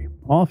some way,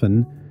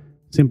 often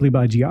simply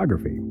by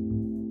geography.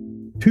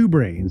 Two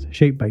brains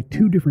shaped by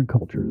two different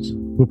cultures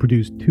will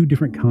produce two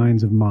different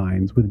kinds of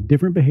minds with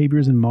different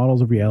behaviors and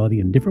models of reality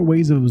and different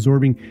ways of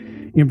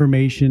absorbing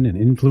information and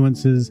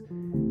influences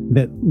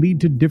that lead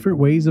to different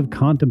ways of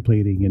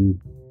contemplating and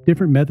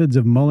different methods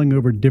of mulling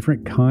over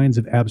different kinds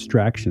of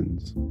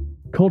abstractions.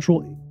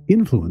 Cultural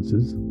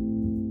influences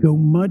go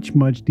much,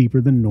 much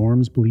deeper than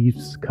norms,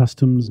 beliefs,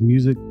 customs,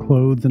 music,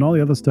 clothes, and all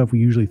the other stuff we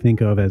usually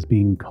think of as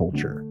being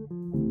culture.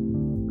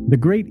 The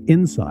great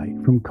insight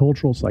from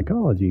cultural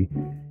psychology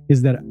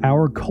is that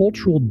our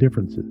cultural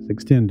differences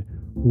extend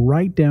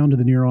right down to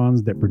the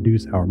neurons that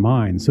produce our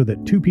minds, so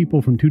that two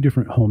people from two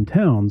different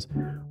hometowns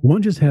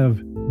won't just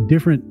have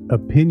different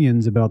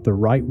opinions about the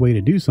right way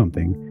to do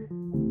something.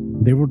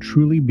 There will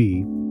truly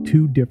be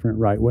two different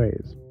right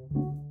ways.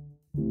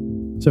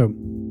 So,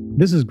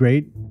 this is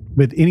great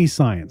with any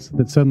science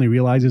that suddenly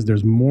realizes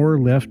there's more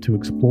left to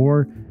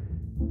explore.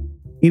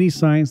 Any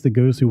science that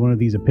goes through one of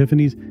these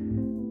epiphanies,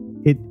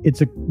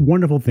 it's a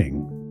wonderful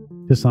thing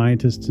to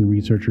scientists and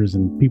researchers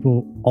and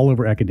people all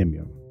over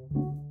academia.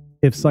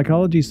 If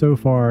psychology so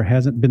far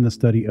hasn't been the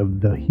study of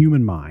the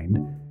human mind,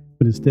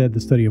 but instead the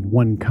study of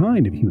one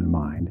kind of human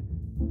mind,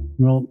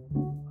 well,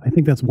 I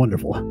think that's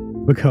wonderful,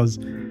 because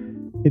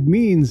it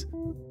means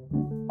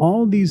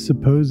all these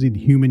supposed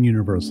human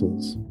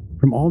universals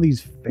from all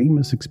these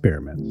famous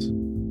experiments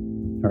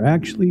are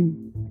actually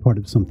part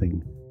of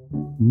something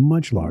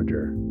much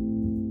larger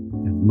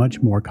and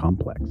much more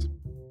complex.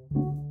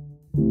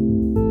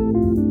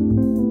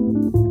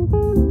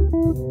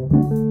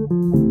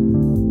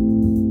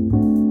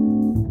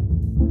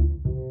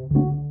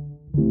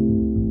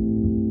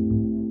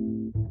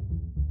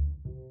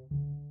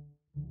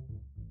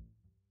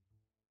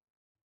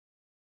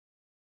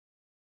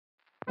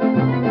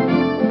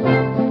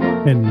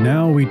 And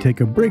now we take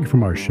a break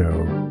from our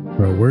show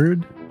for a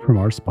word from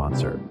our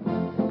sponsor.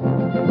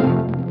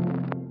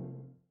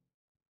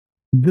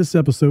 This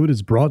episode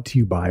is brought to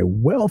you by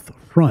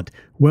Wealthfront.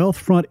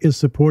 Wealthfront is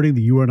supporting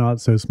the You Are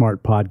Not So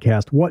Smart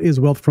podcast. What is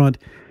Wealthfront?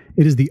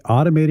 It is the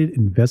automated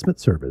investment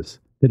service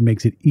that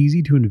makes it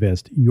easy to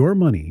invest your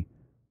money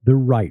the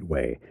right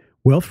way.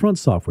 Wealthfront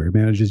software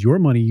manages your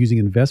money using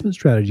investment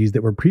strategies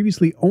that were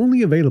previously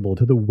only available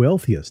to the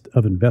wealthiest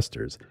of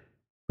investors,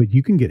 but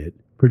you can get it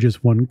for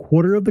just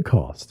 1/4 of the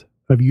cost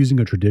of using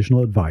a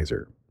traditional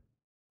advisor.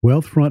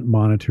 Wealthfront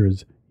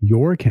monitors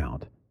your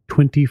account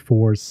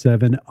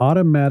 24/7,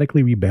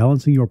 automatically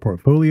rebalancing your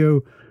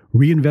portfolio,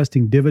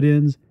 reinvesting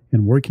dividends,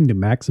 and working to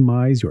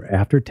maximize your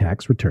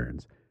after-tax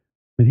returns.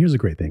 And here's a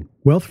great thing.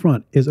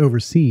 Wealthfront is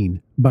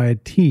overseen by a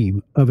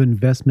team of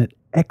investment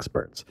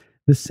experts,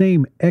 the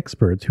same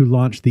experts who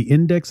launched the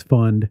index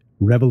fund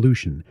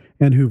revolution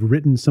and who've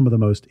written some of the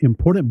most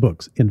important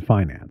books in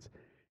finance.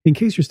 In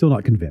case you're still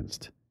not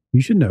convinced, you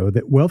should know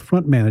that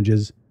Wealthfront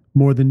manages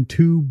more than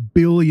 $2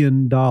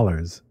 billion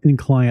in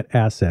client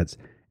assets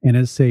and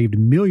has saved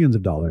millions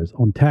of dollars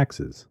on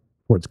taxes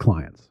for its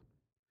clients.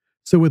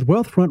 So with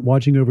Wealthfront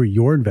watching over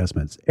your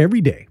investments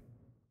every day,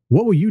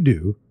 what will you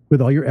do with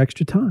all your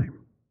extra time?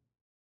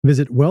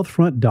 Visit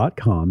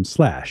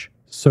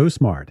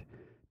wealthfront.com/so-smart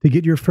to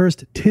get your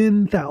first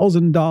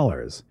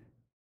 $10,000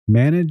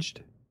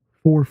 managed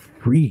for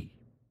free.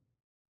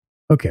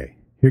 Okay,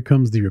 here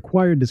comes the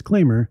required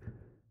disclaimer,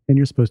 and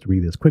you're supposed to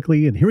read this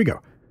quickly, and here we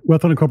go.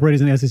 Wealthfront Incorporated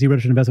is an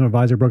SEC-registered investment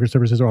advisor. Brokerage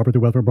services are offered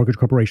through Wealthfront Brokerage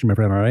Corporation,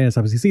 member NMLS,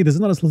 SIPC. This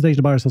is not a solicitation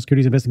to buy or sell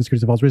securities. Investing in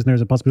securities involves risk, and there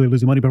is a possibility of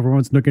losing money,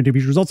 performance, no guarantee of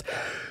future results.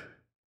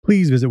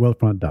 Please visit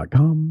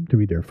wealthfront.com to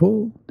read their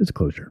full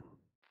disclosure.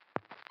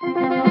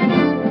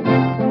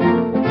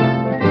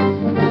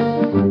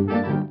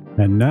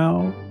 And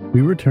now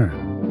we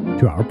return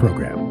to our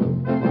program.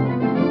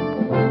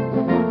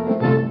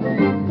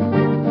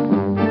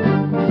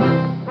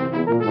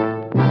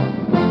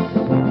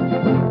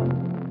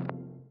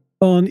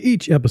 On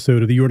each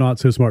episode of the You're Not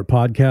So Smart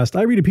podcast,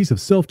 I read a piece of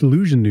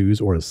self-delusion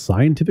news or a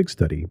scientific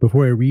study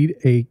before I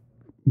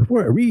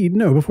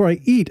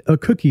eat a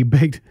cookie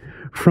baked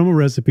from a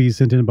recipe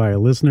sent in by a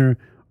listener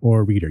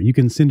or reader. You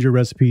can send your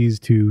recipes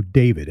to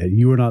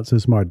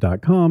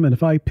david@youarenotsosmart.com, and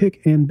if I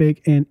pick and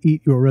bake and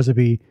eat your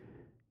recipe,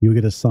 you'll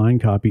get a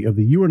signed copy of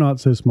the You Are Not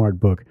So Smart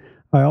book.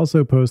 I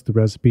also post the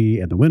recipe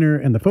and the winner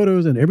and the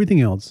photos and everything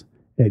else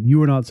at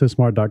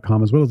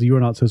youarenotsosmart.com, as well as the You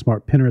Are Not So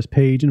Smart Pinterest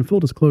page. And full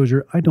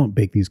disclosure, I don't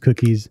bake these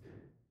cookies.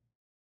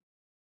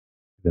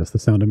 That's the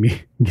sound of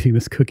me getting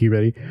this cookie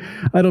ready.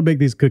 I don't bake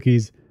these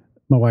cookies.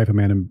 My wife,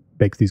 Amanda,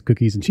 bakes these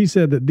cookies, and she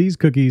said that these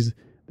cookies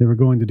that we're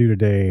going to do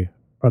today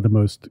are the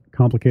most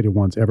complicated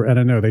ones ever. And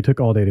I know they took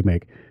all day to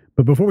make.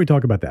 But before we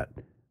talk about that,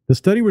 the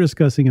study we're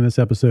discussing in this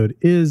episode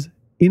is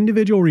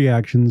individual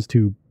reactions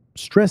to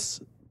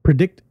stress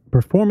predict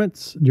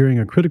performance during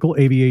a critical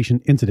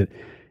aviation incident.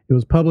 It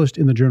was published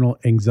in the journal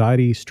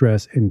Anxiety,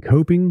 Stress, and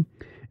Coping,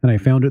 and I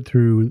found it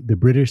through the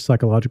British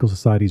Psychological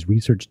Society's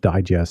Research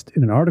Digest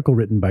in an article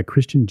written by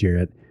Christian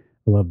Jarrett.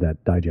 I love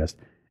that digest.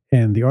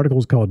 And the article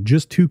is called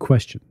Just 2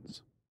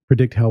 Questions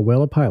Predict How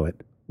Well a Pilot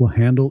Will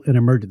Handle an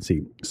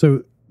Emergency.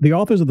 So the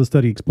authors of the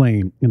study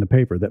explain in the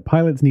paper that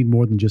pilots need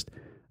more than just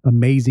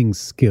amazing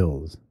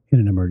skills in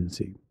an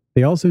emergency.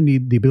 They also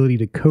need the ability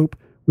to cope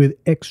with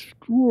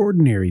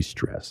extraordinary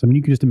stress. I mean,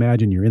 you can just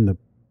imagine you're in the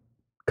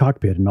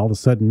cockpit and all of a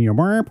sudden,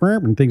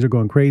 and things are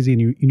going crazy,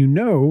 and you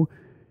know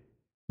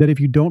that if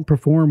you don't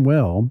perform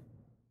well,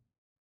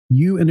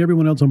 you and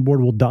everyone else on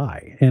board will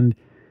die. And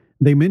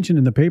they mentioned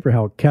in the paper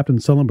how Captain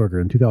Sullenberger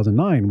in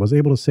 2009 was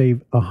able to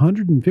save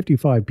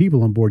 155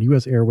 people on board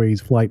U.S.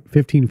 Airways Flight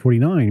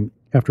 1549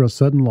 after a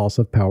sudden loss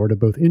of power to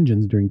both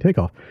engines during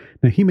takeoff.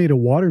 Now, he made a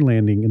water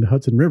landing in the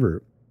Hudson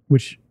River,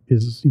 which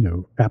is,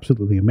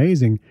 absolutely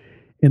amazing.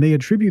 And they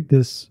attribute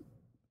this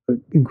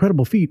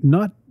incredible feat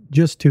not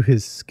just to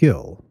his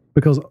skill,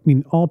 because,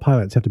 all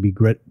pilots have to be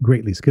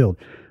greatly skilled,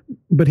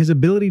 but his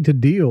ability to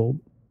deal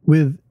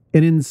with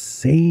an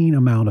insane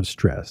amount of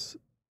stress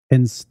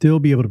and still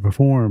be able to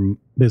perform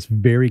this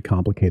very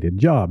complicated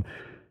job.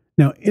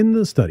 Now, in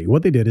the study,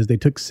 what they did is they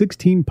took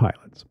 16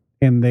 pilots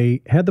and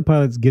they had the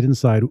pilots get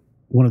inside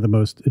one of the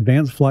most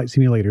advanced flight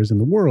simulators in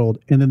the world,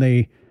 and then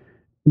they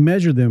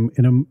measured them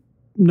in a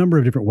number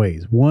of different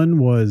ways. One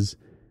was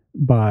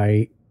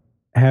by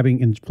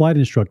having flight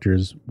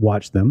instructors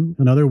watch them.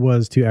 Another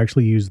was to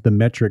actually use the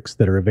metrics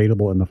that are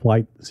available in the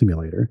flight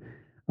simulator.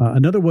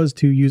 Another was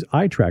to use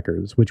eye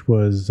trackers, which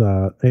was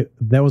that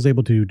was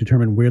able to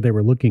determine where they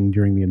were looking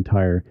during the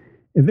entire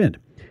event.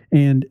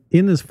 And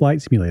in this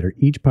flight simulator,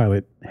 each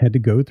pilot had to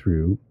go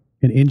through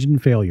an engine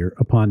failure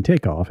upon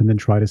takeoff and then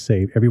try to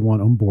save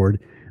everyone on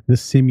board the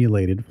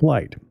simulated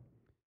flight.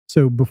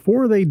 So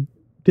before they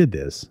did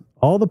this,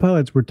 all the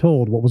pilots were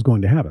told what was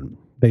going to happen.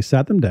 They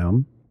sat them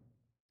down,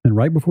 and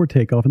right before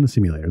takeoff in the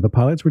simulator, the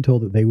pilots were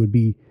told that they would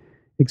be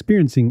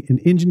experiencing an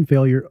engine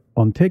failure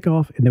on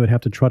takeoff and they would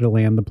have to try to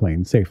land the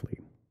plane safely.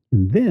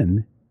 And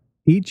then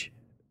each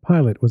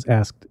pilot was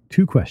asked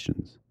 2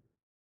 questions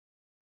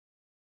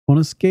on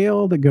a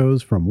scale that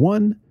goes from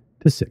 1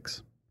 to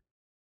 6.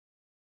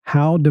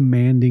 How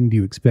demanding do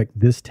you expect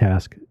this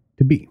task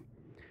to be?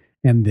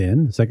 And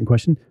then the second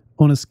question,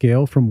 on a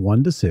scale from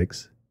 1 to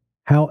 6,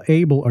 how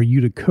able are you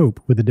to cope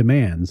with the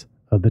demands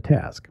of the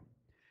task?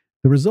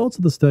 The results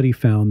of the study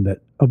found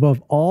that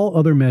above all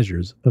other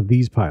measures of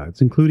these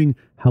pilots, including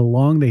how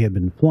long they had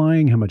been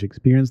flying, how much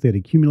experience they had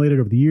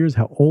accumulated over the years,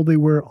 how old they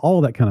were, all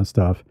that kind of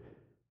stuff,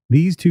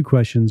 these 2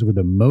 questions were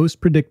the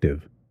most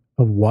predictive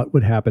of what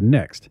would happen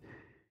next.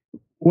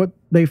 What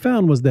they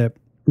found was that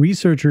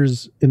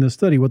researchers in the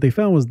study, what they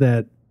found was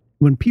that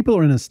when people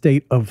are in a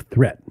state of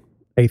threat,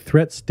 a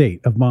threat state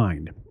of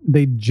mind,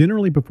 they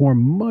generally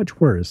perform much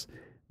worse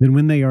than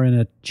when they are in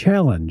a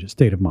challenge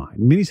state of mind.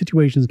 Many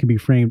situations can be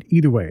framed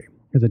either way,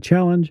 as a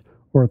challenge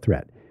or a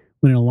threat.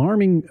 When an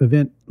alarming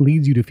event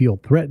leads you to feel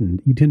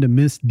threatened, you tend to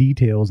miss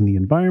details in the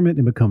environment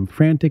and become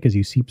frantic as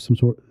you seek some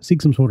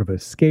sort of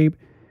escape.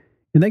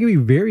 And that can be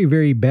very,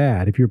 very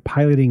bad if you're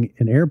piloting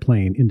an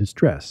airplane in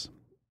distress.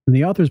 And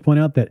the authors point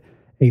out that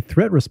a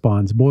threat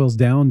response boils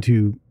down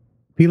to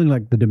feeling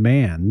like the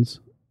demands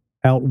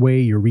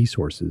outweigh your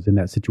resources in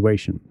that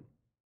situation.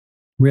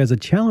 Whereas a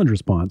challenge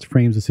response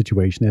frames the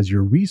situation as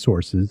your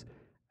resources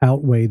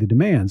outweigh the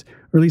demands,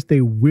 or at least they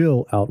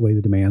will outweigh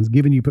the demands,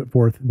 given you put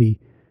forth the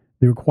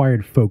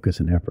required focus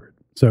and effort.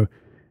 So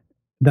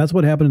that's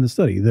what happened in the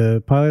study.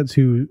 The pilots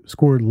who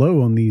scored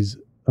low on these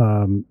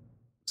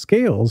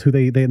scales,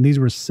 and these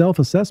were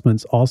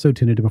self-assessments, also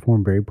tended to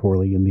perform very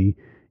poorly in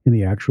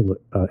the actual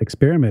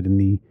experiment, in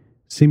the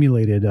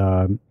simulated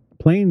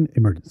plane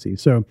emergency.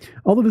 So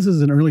although this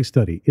is an early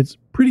study, it's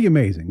pretty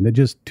amazing that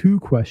just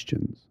 2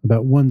 questions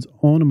about one's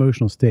own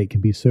emotional state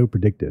can be so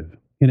predictive.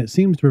 And it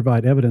seems to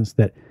provide evidence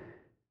that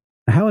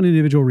how an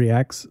individual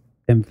reacts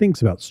and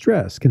thinks about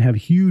stress can have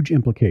huge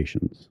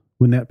implications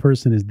when that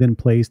person is then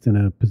placed in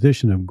a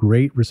position of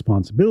great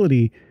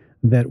responsibility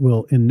that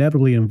will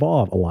inevitably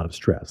involve a lot of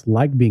stress,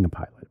 like being a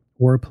pilot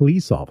or a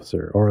police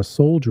officer or a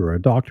soldier or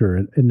a doctor.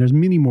 And there's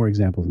many more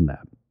examples than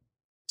that.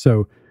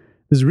 So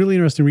this is really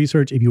interesting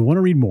research. If you want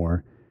to read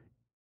more,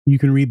 you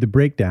can read the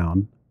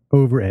breakdown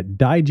over at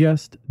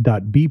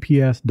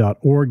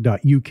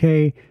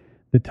digest.bps.org.uk.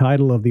 The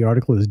title of the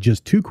article is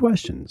Just 2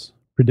 Questions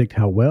Predict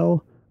How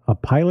Well a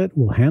Pilot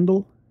Will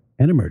Handle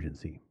an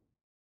Emergency.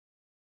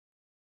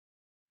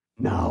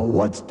 Now,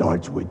 what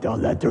starts with the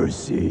letter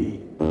C?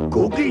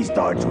 Cookie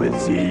starts with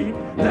C.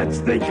 Let's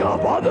think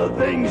of other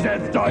things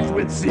that starts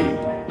with C.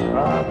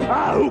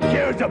 Who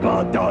cares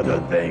about other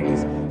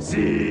things?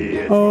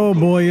 C. Oh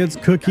boy, it's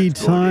cookie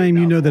time.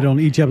 You know that on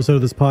each episode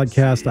of this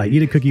podcast, I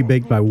eat a cookie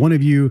baked by one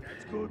of you,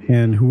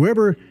 and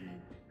whoever's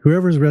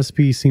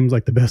recipe seems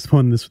like the best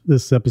one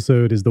this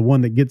episode is the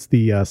one that gets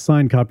the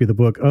signed copy of the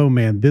book. Oh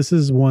man, this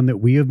is one that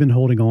we have been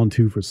holding on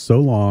to for so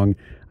long.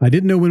 I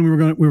didn't know when we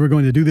were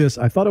going to do this.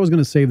 I thought I was going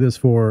to save this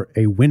for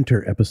a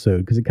winter episode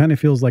because it kind of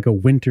feels like a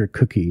winter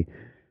cookie.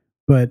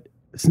 But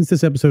since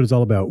this episode is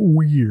all about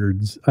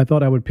weirds, I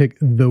thought I would pick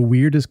the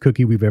weirdest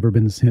cookie we've ever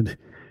been sent.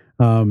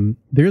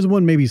 There's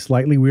one maybe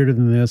slightly weirder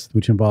than this,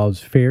 which involves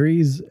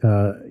fairies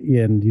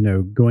and, you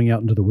know, going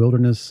out into the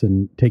wilderness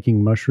and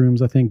taking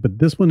mushrooms, I think. But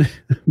this one,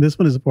 this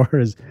one, as far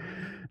as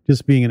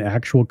just being an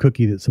actual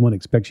cookie that someone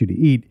expects you to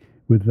eat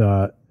with,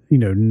 you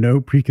know, no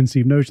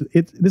preconceived notions.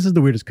 This is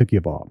the weirdest cookie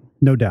of all,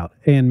 no doubt.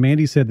 And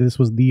Mandy said this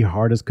was the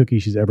hardest cookie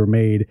she's ever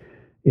made.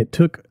 It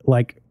took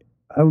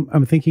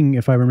I'm thinking,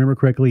 if I remember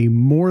correctly,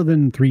 more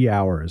than 3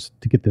 hours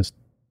to get this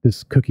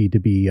cookie to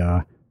be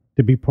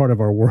part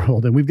of our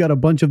world. And we've got a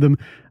bunch of them.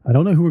 I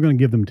don't know who we're going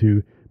to give them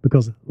to,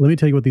 because let me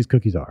tell you what these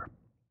cookies are.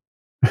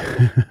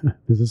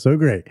 This is so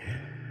great.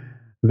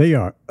 They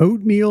are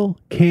oatmeal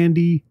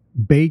candy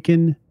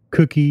bacon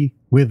cookie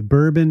with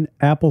bourbon,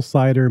 apple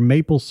cider,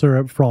 maple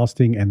syrup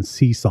frosting, and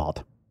sea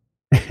salt.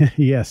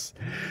 Yes,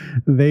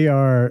 they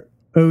are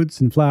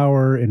oats and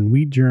flour and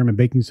wheat germ and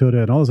baking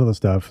soda and all this other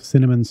stuff,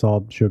 cinnamon,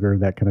 salt, sugar,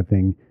 that kind of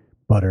thing,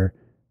 butter,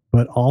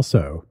 but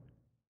also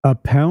a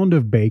pound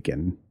of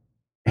bacon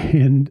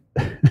and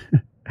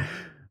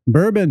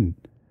bourbon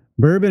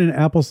and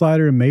apple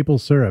cider and maple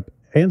syrup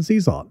and sea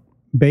salt.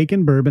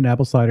 Bacon, bourbon,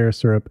 apple cider,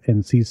 syrup,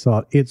 and sea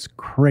salt. It's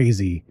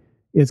crazy.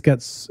 It's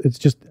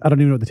just, I don't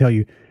even know what to tell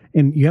you.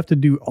 And you have to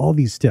do all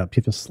these steps.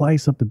 You have to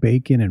slice up the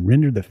bacon and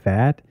render the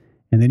fat.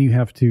 And then you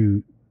have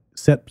to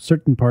set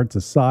certain parts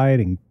aside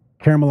and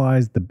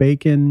caramelize the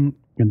bacon,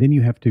 and then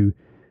you have to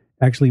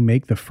actually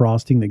make the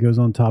frosting that goes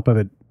on top of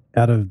it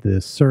out of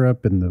the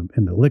syrup and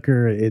the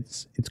liquor.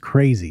 It's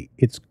crazy.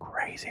 It's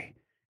crazy.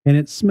 And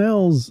it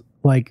smells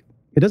like,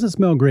 it doesn't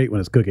smell great when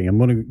it's cooking. I'm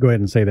going to go ahead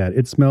and say that.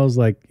 It smells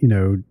like, you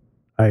know,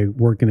 I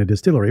work in a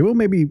distillery. Well,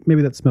 maybe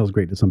that smells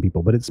great to some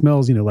people, but it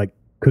smells, you know, like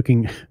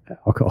cooking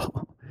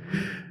alcohol.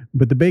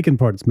 But the bacon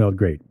part smelled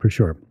great for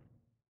sure.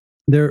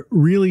 They're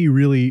really,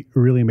 really,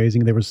 really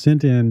amazing. They were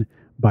sent in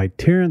by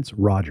Terrence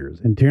Rogers.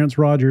 And Terrence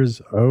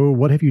Rogers, oh,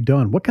 what have you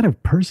done? What kind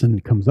of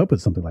person comes up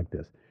with something like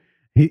this?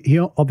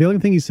 The only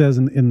thing he says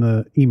in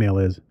the email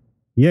is,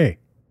 "Yay,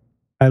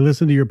 I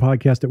listened to your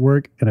podcast at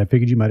work and I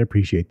figured you might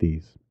appreciate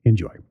these.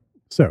 Enjoy."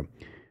 So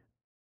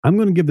I'm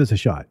going to give this a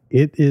shot.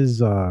 It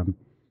is, God,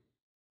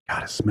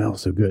 it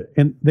smells so good.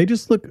 And they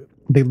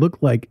look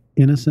like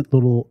innocent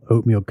little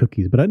oatmeal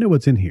cookies, but I know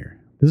what's in here.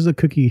 This is a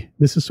cookie.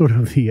 This is sort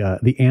of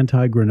the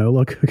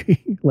anti-granola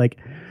cookie. Like,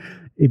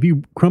 if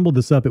you crumbled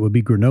this up, it would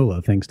be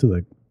granola, thanks to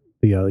the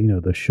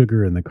the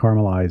sugar and the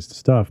caramelized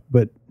stuff.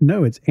 But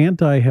no, it's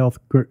anti-health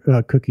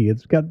cookie.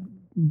 It's got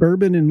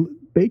bourbon and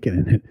bacon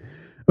in it.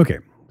 Okay,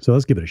 so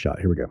let's give it a shot.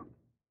 Here we go.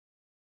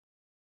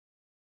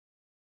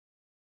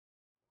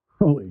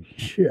 Holy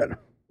shit!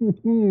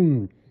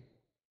 Mm-hmm.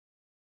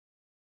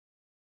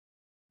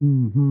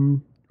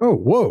 Oh,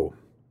 whoa.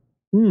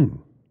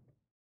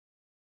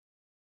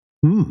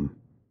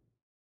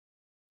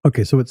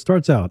 Okay, so it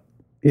starts out.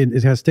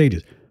 It has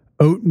stages.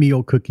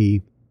 Oatmeal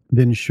cookie,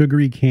 then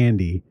sugary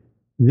candy,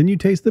 then you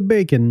taste the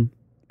bacon,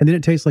 and then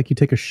it tastes like you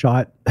take a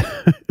shot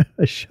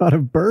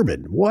of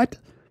bourbon. What?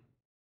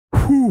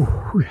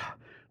 Whew.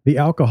 The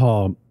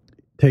alcohol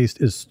taste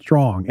is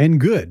strong and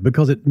good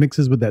because it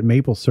mixes with that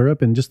maple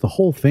syrup and just the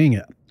whole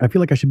thing. I feel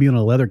like I should be on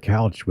a leather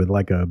couch with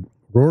like a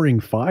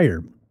roaring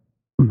fire.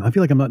 I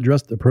feel like I'm not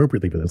dressed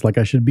appropriately for this. Like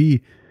I should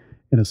be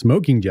in a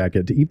smoking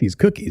jacket to eat these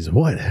cookies.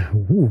 What?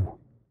 Ooh.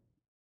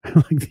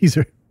 Like these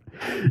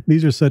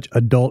are such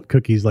adult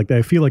cookies. Like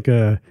I feel like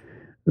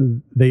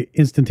they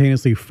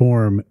instantaneously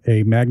form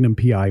a Magnum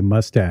PI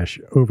mustache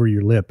over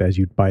your lip as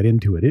you bite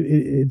into it.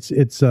 It's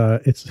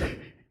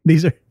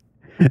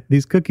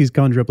these cookies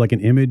conjure up like an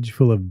image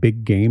full of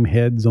big game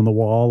heads on the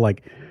wall.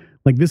 Like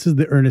this is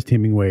the Ernest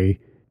Hemingway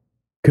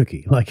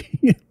cookie. Like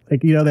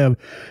they have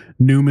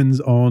Newman's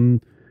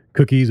on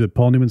cookies with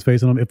Paul Newman's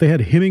face on them. If they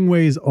had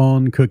Hemingway's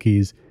on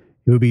cookies,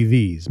 it would be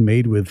these,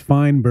 made with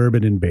fine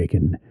bourbon and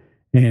bacon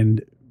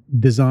and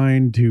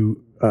designed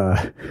to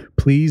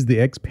please the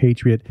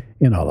expatriate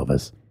in all of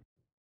us.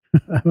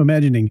 I'm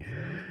imagining,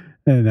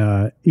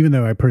 and even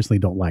though I personally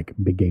don't like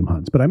big game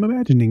hunts, but I'm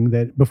imagining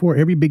that before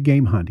every big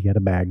game hunt, he had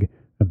a bag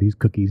of these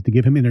cookies to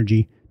give him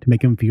energy, to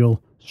make him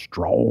feel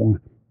strong.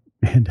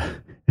 And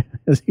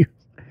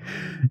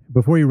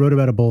before he wrote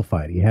about a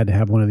bullfight, he had to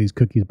have one of these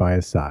cookies by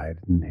his side,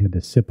 and he had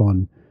to sip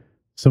on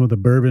some of the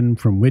bourbon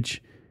from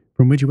which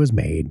it was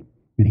made.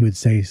 And he would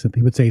say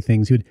something. He would say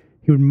things. He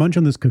would munch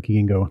on this cookie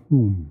and go,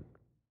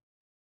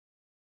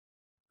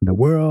 The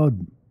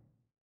world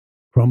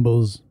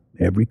crumbles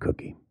every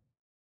cookie.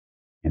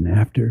 And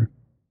after,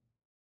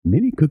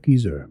 many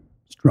cookies are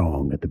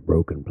strong at the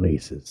broken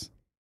places.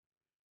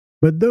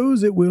 But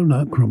those it will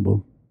not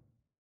crumble,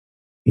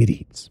 it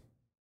eats.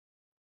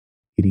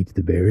 It eats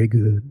the very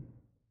good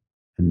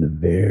and the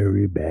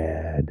very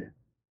bad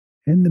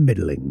and the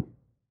middling,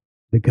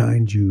 the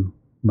kind you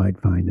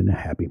might find in a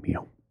Happy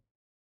Meal.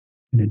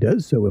 And it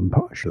does so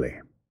impartially.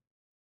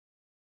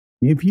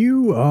 If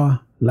you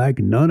are like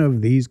none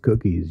of these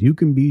cookies, you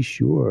can be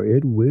sure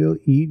it will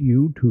eat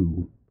you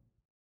too.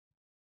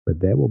 But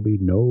there will be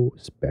no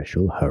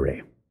special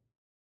hurry.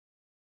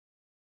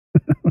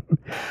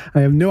 I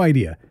have no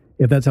idea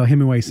if that's how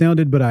Hemingway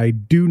sounded, but I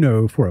do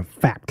know for a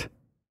fact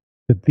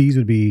that these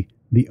would be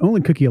the only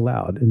cookie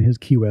allowed in his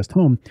Key West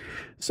home.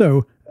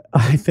 So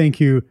I thank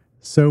you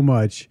so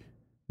much.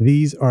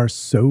 These are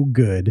so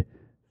good.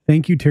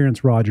 Thank you,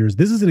 Terrence Rogers.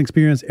 This is an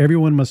experience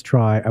everyone must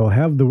try. I will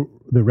have the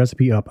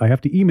recipe up. I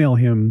have to email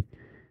him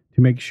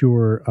to make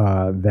sure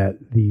that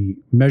the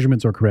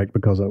measurements are correct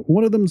because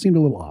one of them seemed a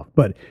little off.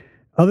 But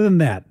other than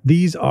that,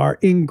 these are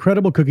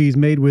incredible cookies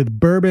made with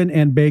bourbon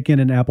and bacon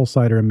and apple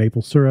cider and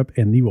maple syrup,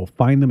 and you will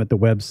find them at the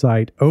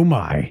website. Oh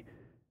my,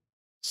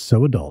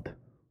 so adult,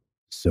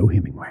 so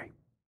Hemingway.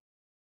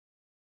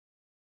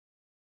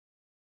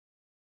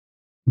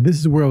 This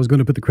is where I was going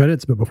to put the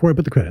credits, but before I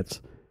put the credits,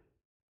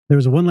 there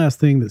was one last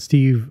thing that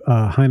Steve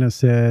Heine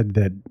said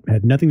that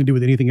had nothing to do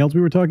with anything else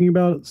we were talking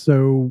about.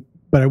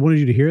 But I wanted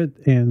you to hear it,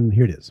 and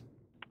here it is.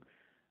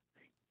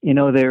 You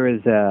know, there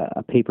was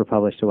a paper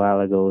published a while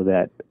ago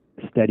that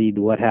studied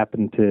what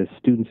happened to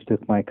students who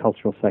took my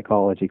cultural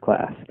psychology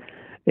class,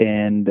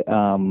 and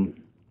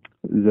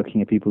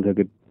looking at people who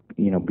took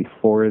it,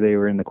 before they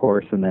were in the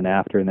course and then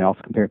after, and they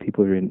also compared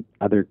people who are in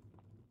other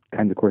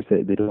kinds of courses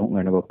that they don't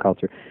learn about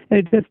culture. And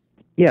it just,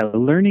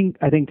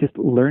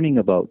 learning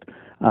about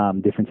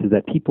differences,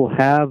 that people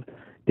have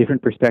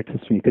different perspectives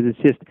from you, because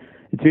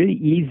it's really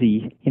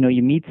easy.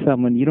 You meet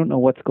someone, you don't know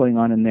what's going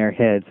on in their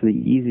head, so the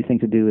easy thing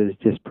to do is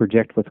just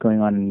project what's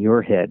going on in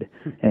your head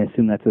and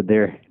assume that's what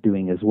they're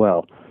doing as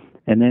well.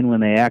 And then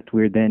when they act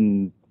weird,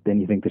 then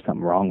you think there's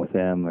something wrong with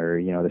them,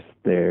 or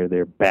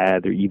they're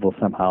bad, they're evil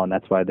somehow, and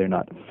that's why they're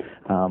not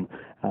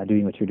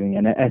doing what you're doing.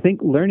 And I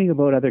think learning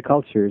about other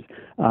cultures,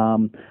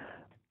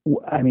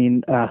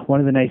 one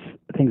of the nice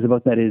things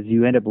about that is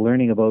you end up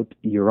learning about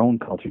your own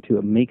culture too.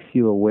 It makes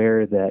you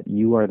aware that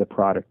you are the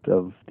product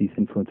of these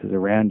influences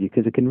around you,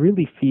 because it can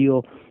really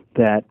feel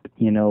that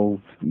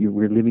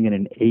we're living in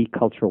an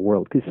acultural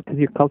world, because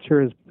your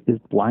culture is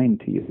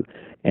blind to you,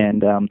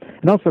 and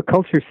also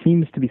culture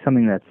seems to be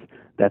something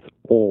that's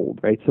old,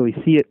 right? So we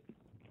see it.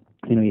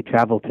 You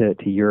travel to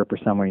Europe or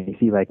somewhere, and you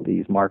see like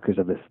these markers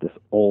of this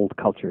old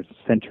culture,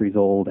 centuries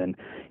old, and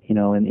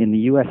in the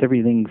U.S.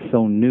 everything's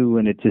so new,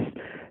 and it just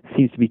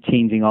seems to be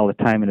changing all the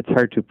time, and it's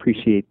hard to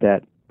appreciate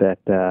that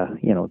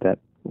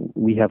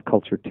we have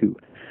culture too,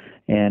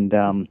 and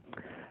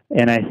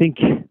I think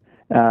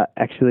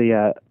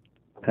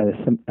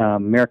some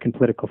American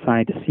political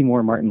scientist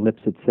Seymour Martin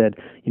Lipset said,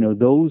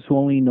 those who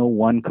only know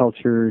one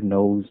culture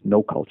knows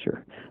no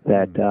culture.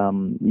 That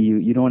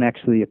you don't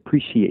actually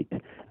appreciate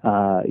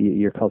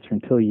your culture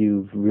until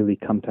you've really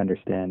come to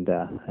understand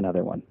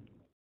another one.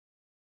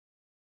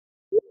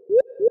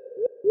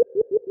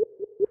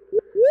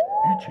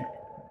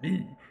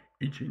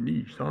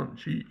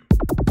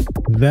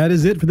 That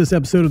is it for this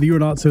episode of the You're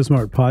Not So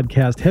Smart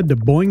podcast. Head to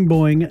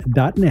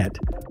boingboing.net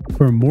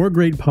for more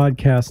great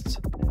podcasts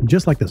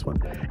just like this one.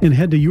 And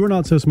head to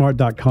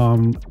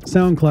you'renotsosmart.com,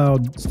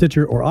 SoundCloud,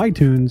 Stitcher, or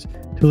iTunes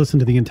to listen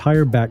to the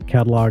entire back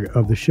catalog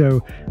of the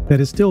show. That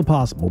is still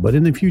possible, but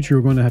in the future,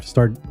 we're going to have to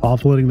start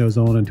offloading those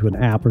on into an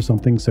app or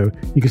something. So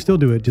you can still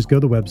do it. Just go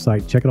to the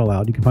website, check it all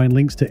out. You can find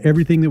links to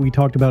everything that we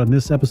talked about in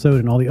this episode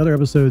and all the other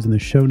episodes in the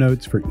show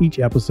notes for each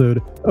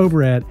episode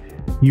over at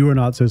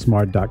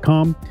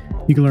you'renotsosmart.com.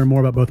 You can learn more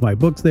about both my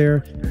books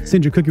there.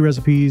 Send your cookie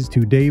recipes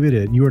to David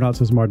at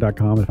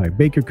you'renotsosmart.com. If I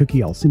bake your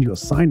cookie, I'll send you a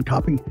signed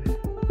copy.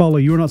 Follow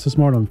You're Not So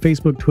Smart on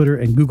Facebook, Twitter,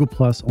 and Google+.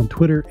 On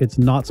Twitter, it's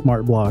Not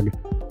Smart Blog,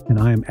 and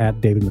I am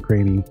at David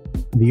McCraney.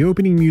 The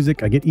opening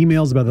music, I get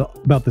emails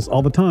about this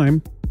all the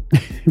time,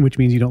 which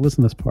means you don't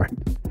listen to this part,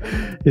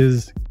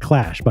 is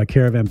Clash by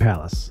Caravan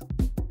Palace.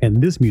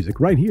 And this music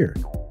right here,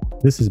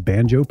 this is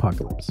Banjo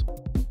Apocalypse.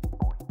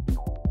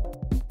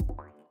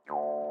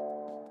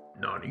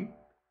 Nani?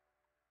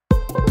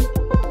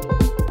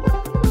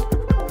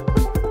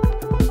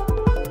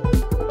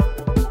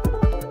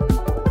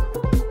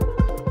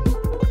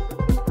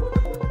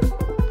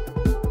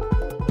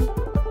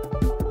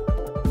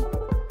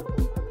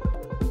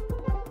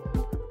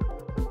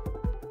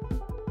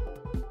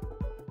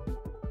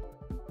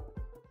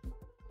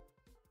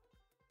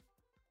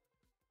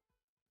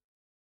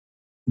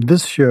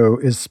 This show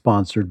is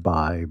sponsored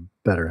by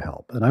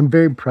BetterHelp, and I'm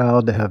very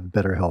proud to have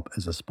BetterHelp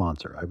as a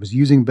sponsor. I was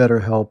using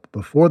BetterHelp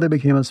before they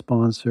became a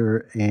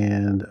sponsor,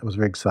 and I was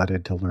very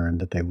excited to learn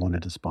that they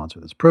wanted to sponsor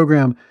this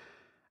program.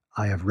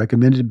 I have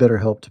recommended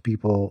BetterHelp to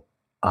people.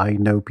 I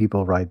know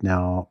people right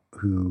now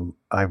who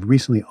I've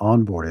recently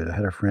onboarded. I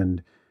had a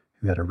friend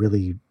who had a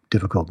really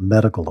difficult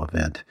medical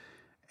event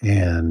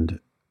and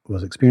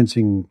was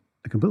experiencing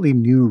a completely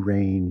new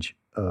range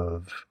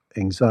of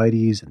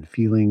anxieties and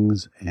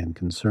feelings and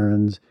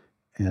concerns.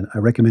 And I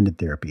recommended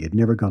therapy. I'd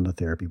never gone to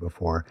therapy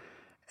before.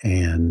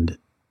 And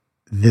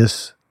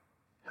this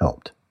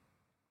helped.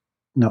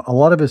 Now, a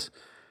lot of us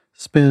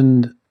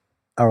spend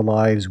our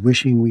lives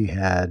wishing we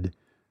had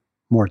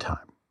more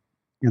time.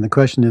 And the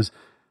question is,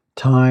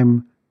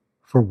 time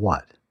for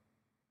what?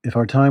 If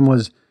our time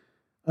was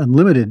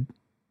unlimited,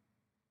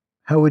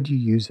 how would you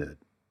use it?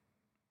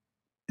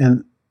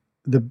 And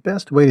the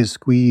best way to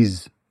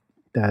squeeze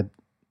that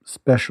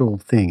special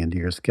thing into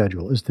your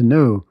schedule is to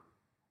know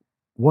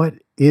what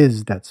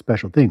is that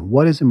special thing?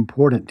 What is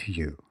important to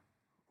you?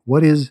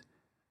 What is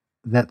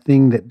that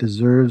thing that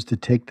deserves to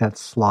take that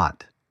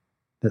slot,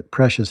 that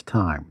precious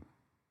time?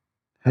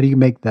 How do you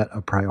make that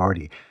a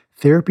priority?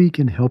 Therapy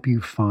can help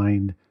you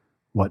find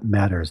what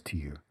matters to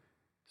you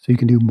so you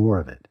can do more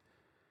of it.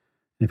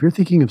 And if you're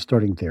thinking of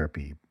starting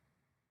therapy,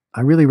 I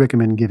really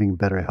recommend giving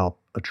BetterHelp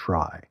a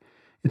try.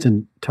 It's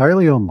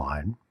entirely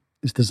online.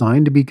 It's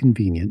designed to be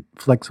convenient,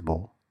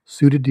 flexible,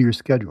 suited to your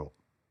schedule.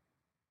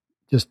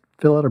 Just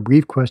fill out a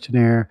brief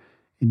questionnaire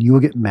and you will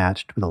get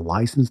matched with a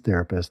licensed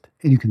therapist,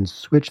 and you can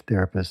switch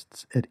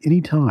therapists at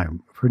any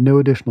time for no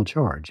additional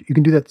charge. You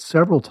can do that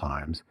several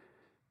times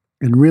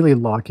and really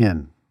lock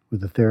in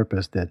with a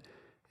therapist that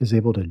is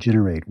able to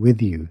generate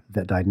with you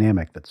that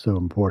dynamic that's so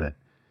important.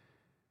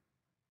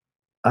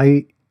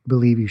 I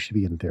believe you should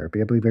be in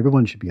therapy. I believe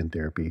everyone should be in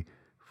therapy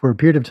for a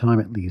period of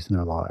time at least in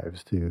their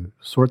lives to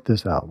sort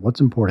this out. What's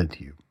important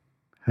to you?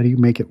 How do you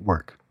make it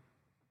work?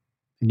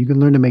 And you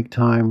can learn to make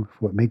time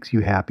for what makes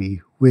you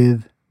happy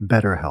with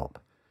BetterHelp.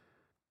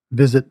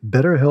 Visit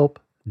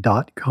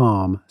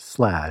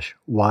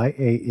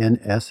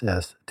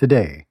betterhelp.com/YANSS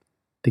today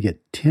to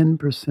get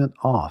 10%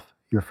 off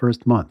your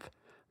first month.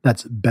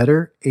 That's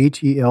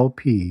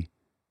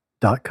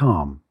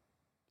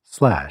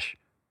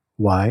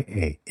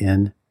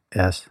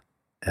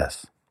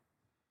betterhelp.com/YANSS.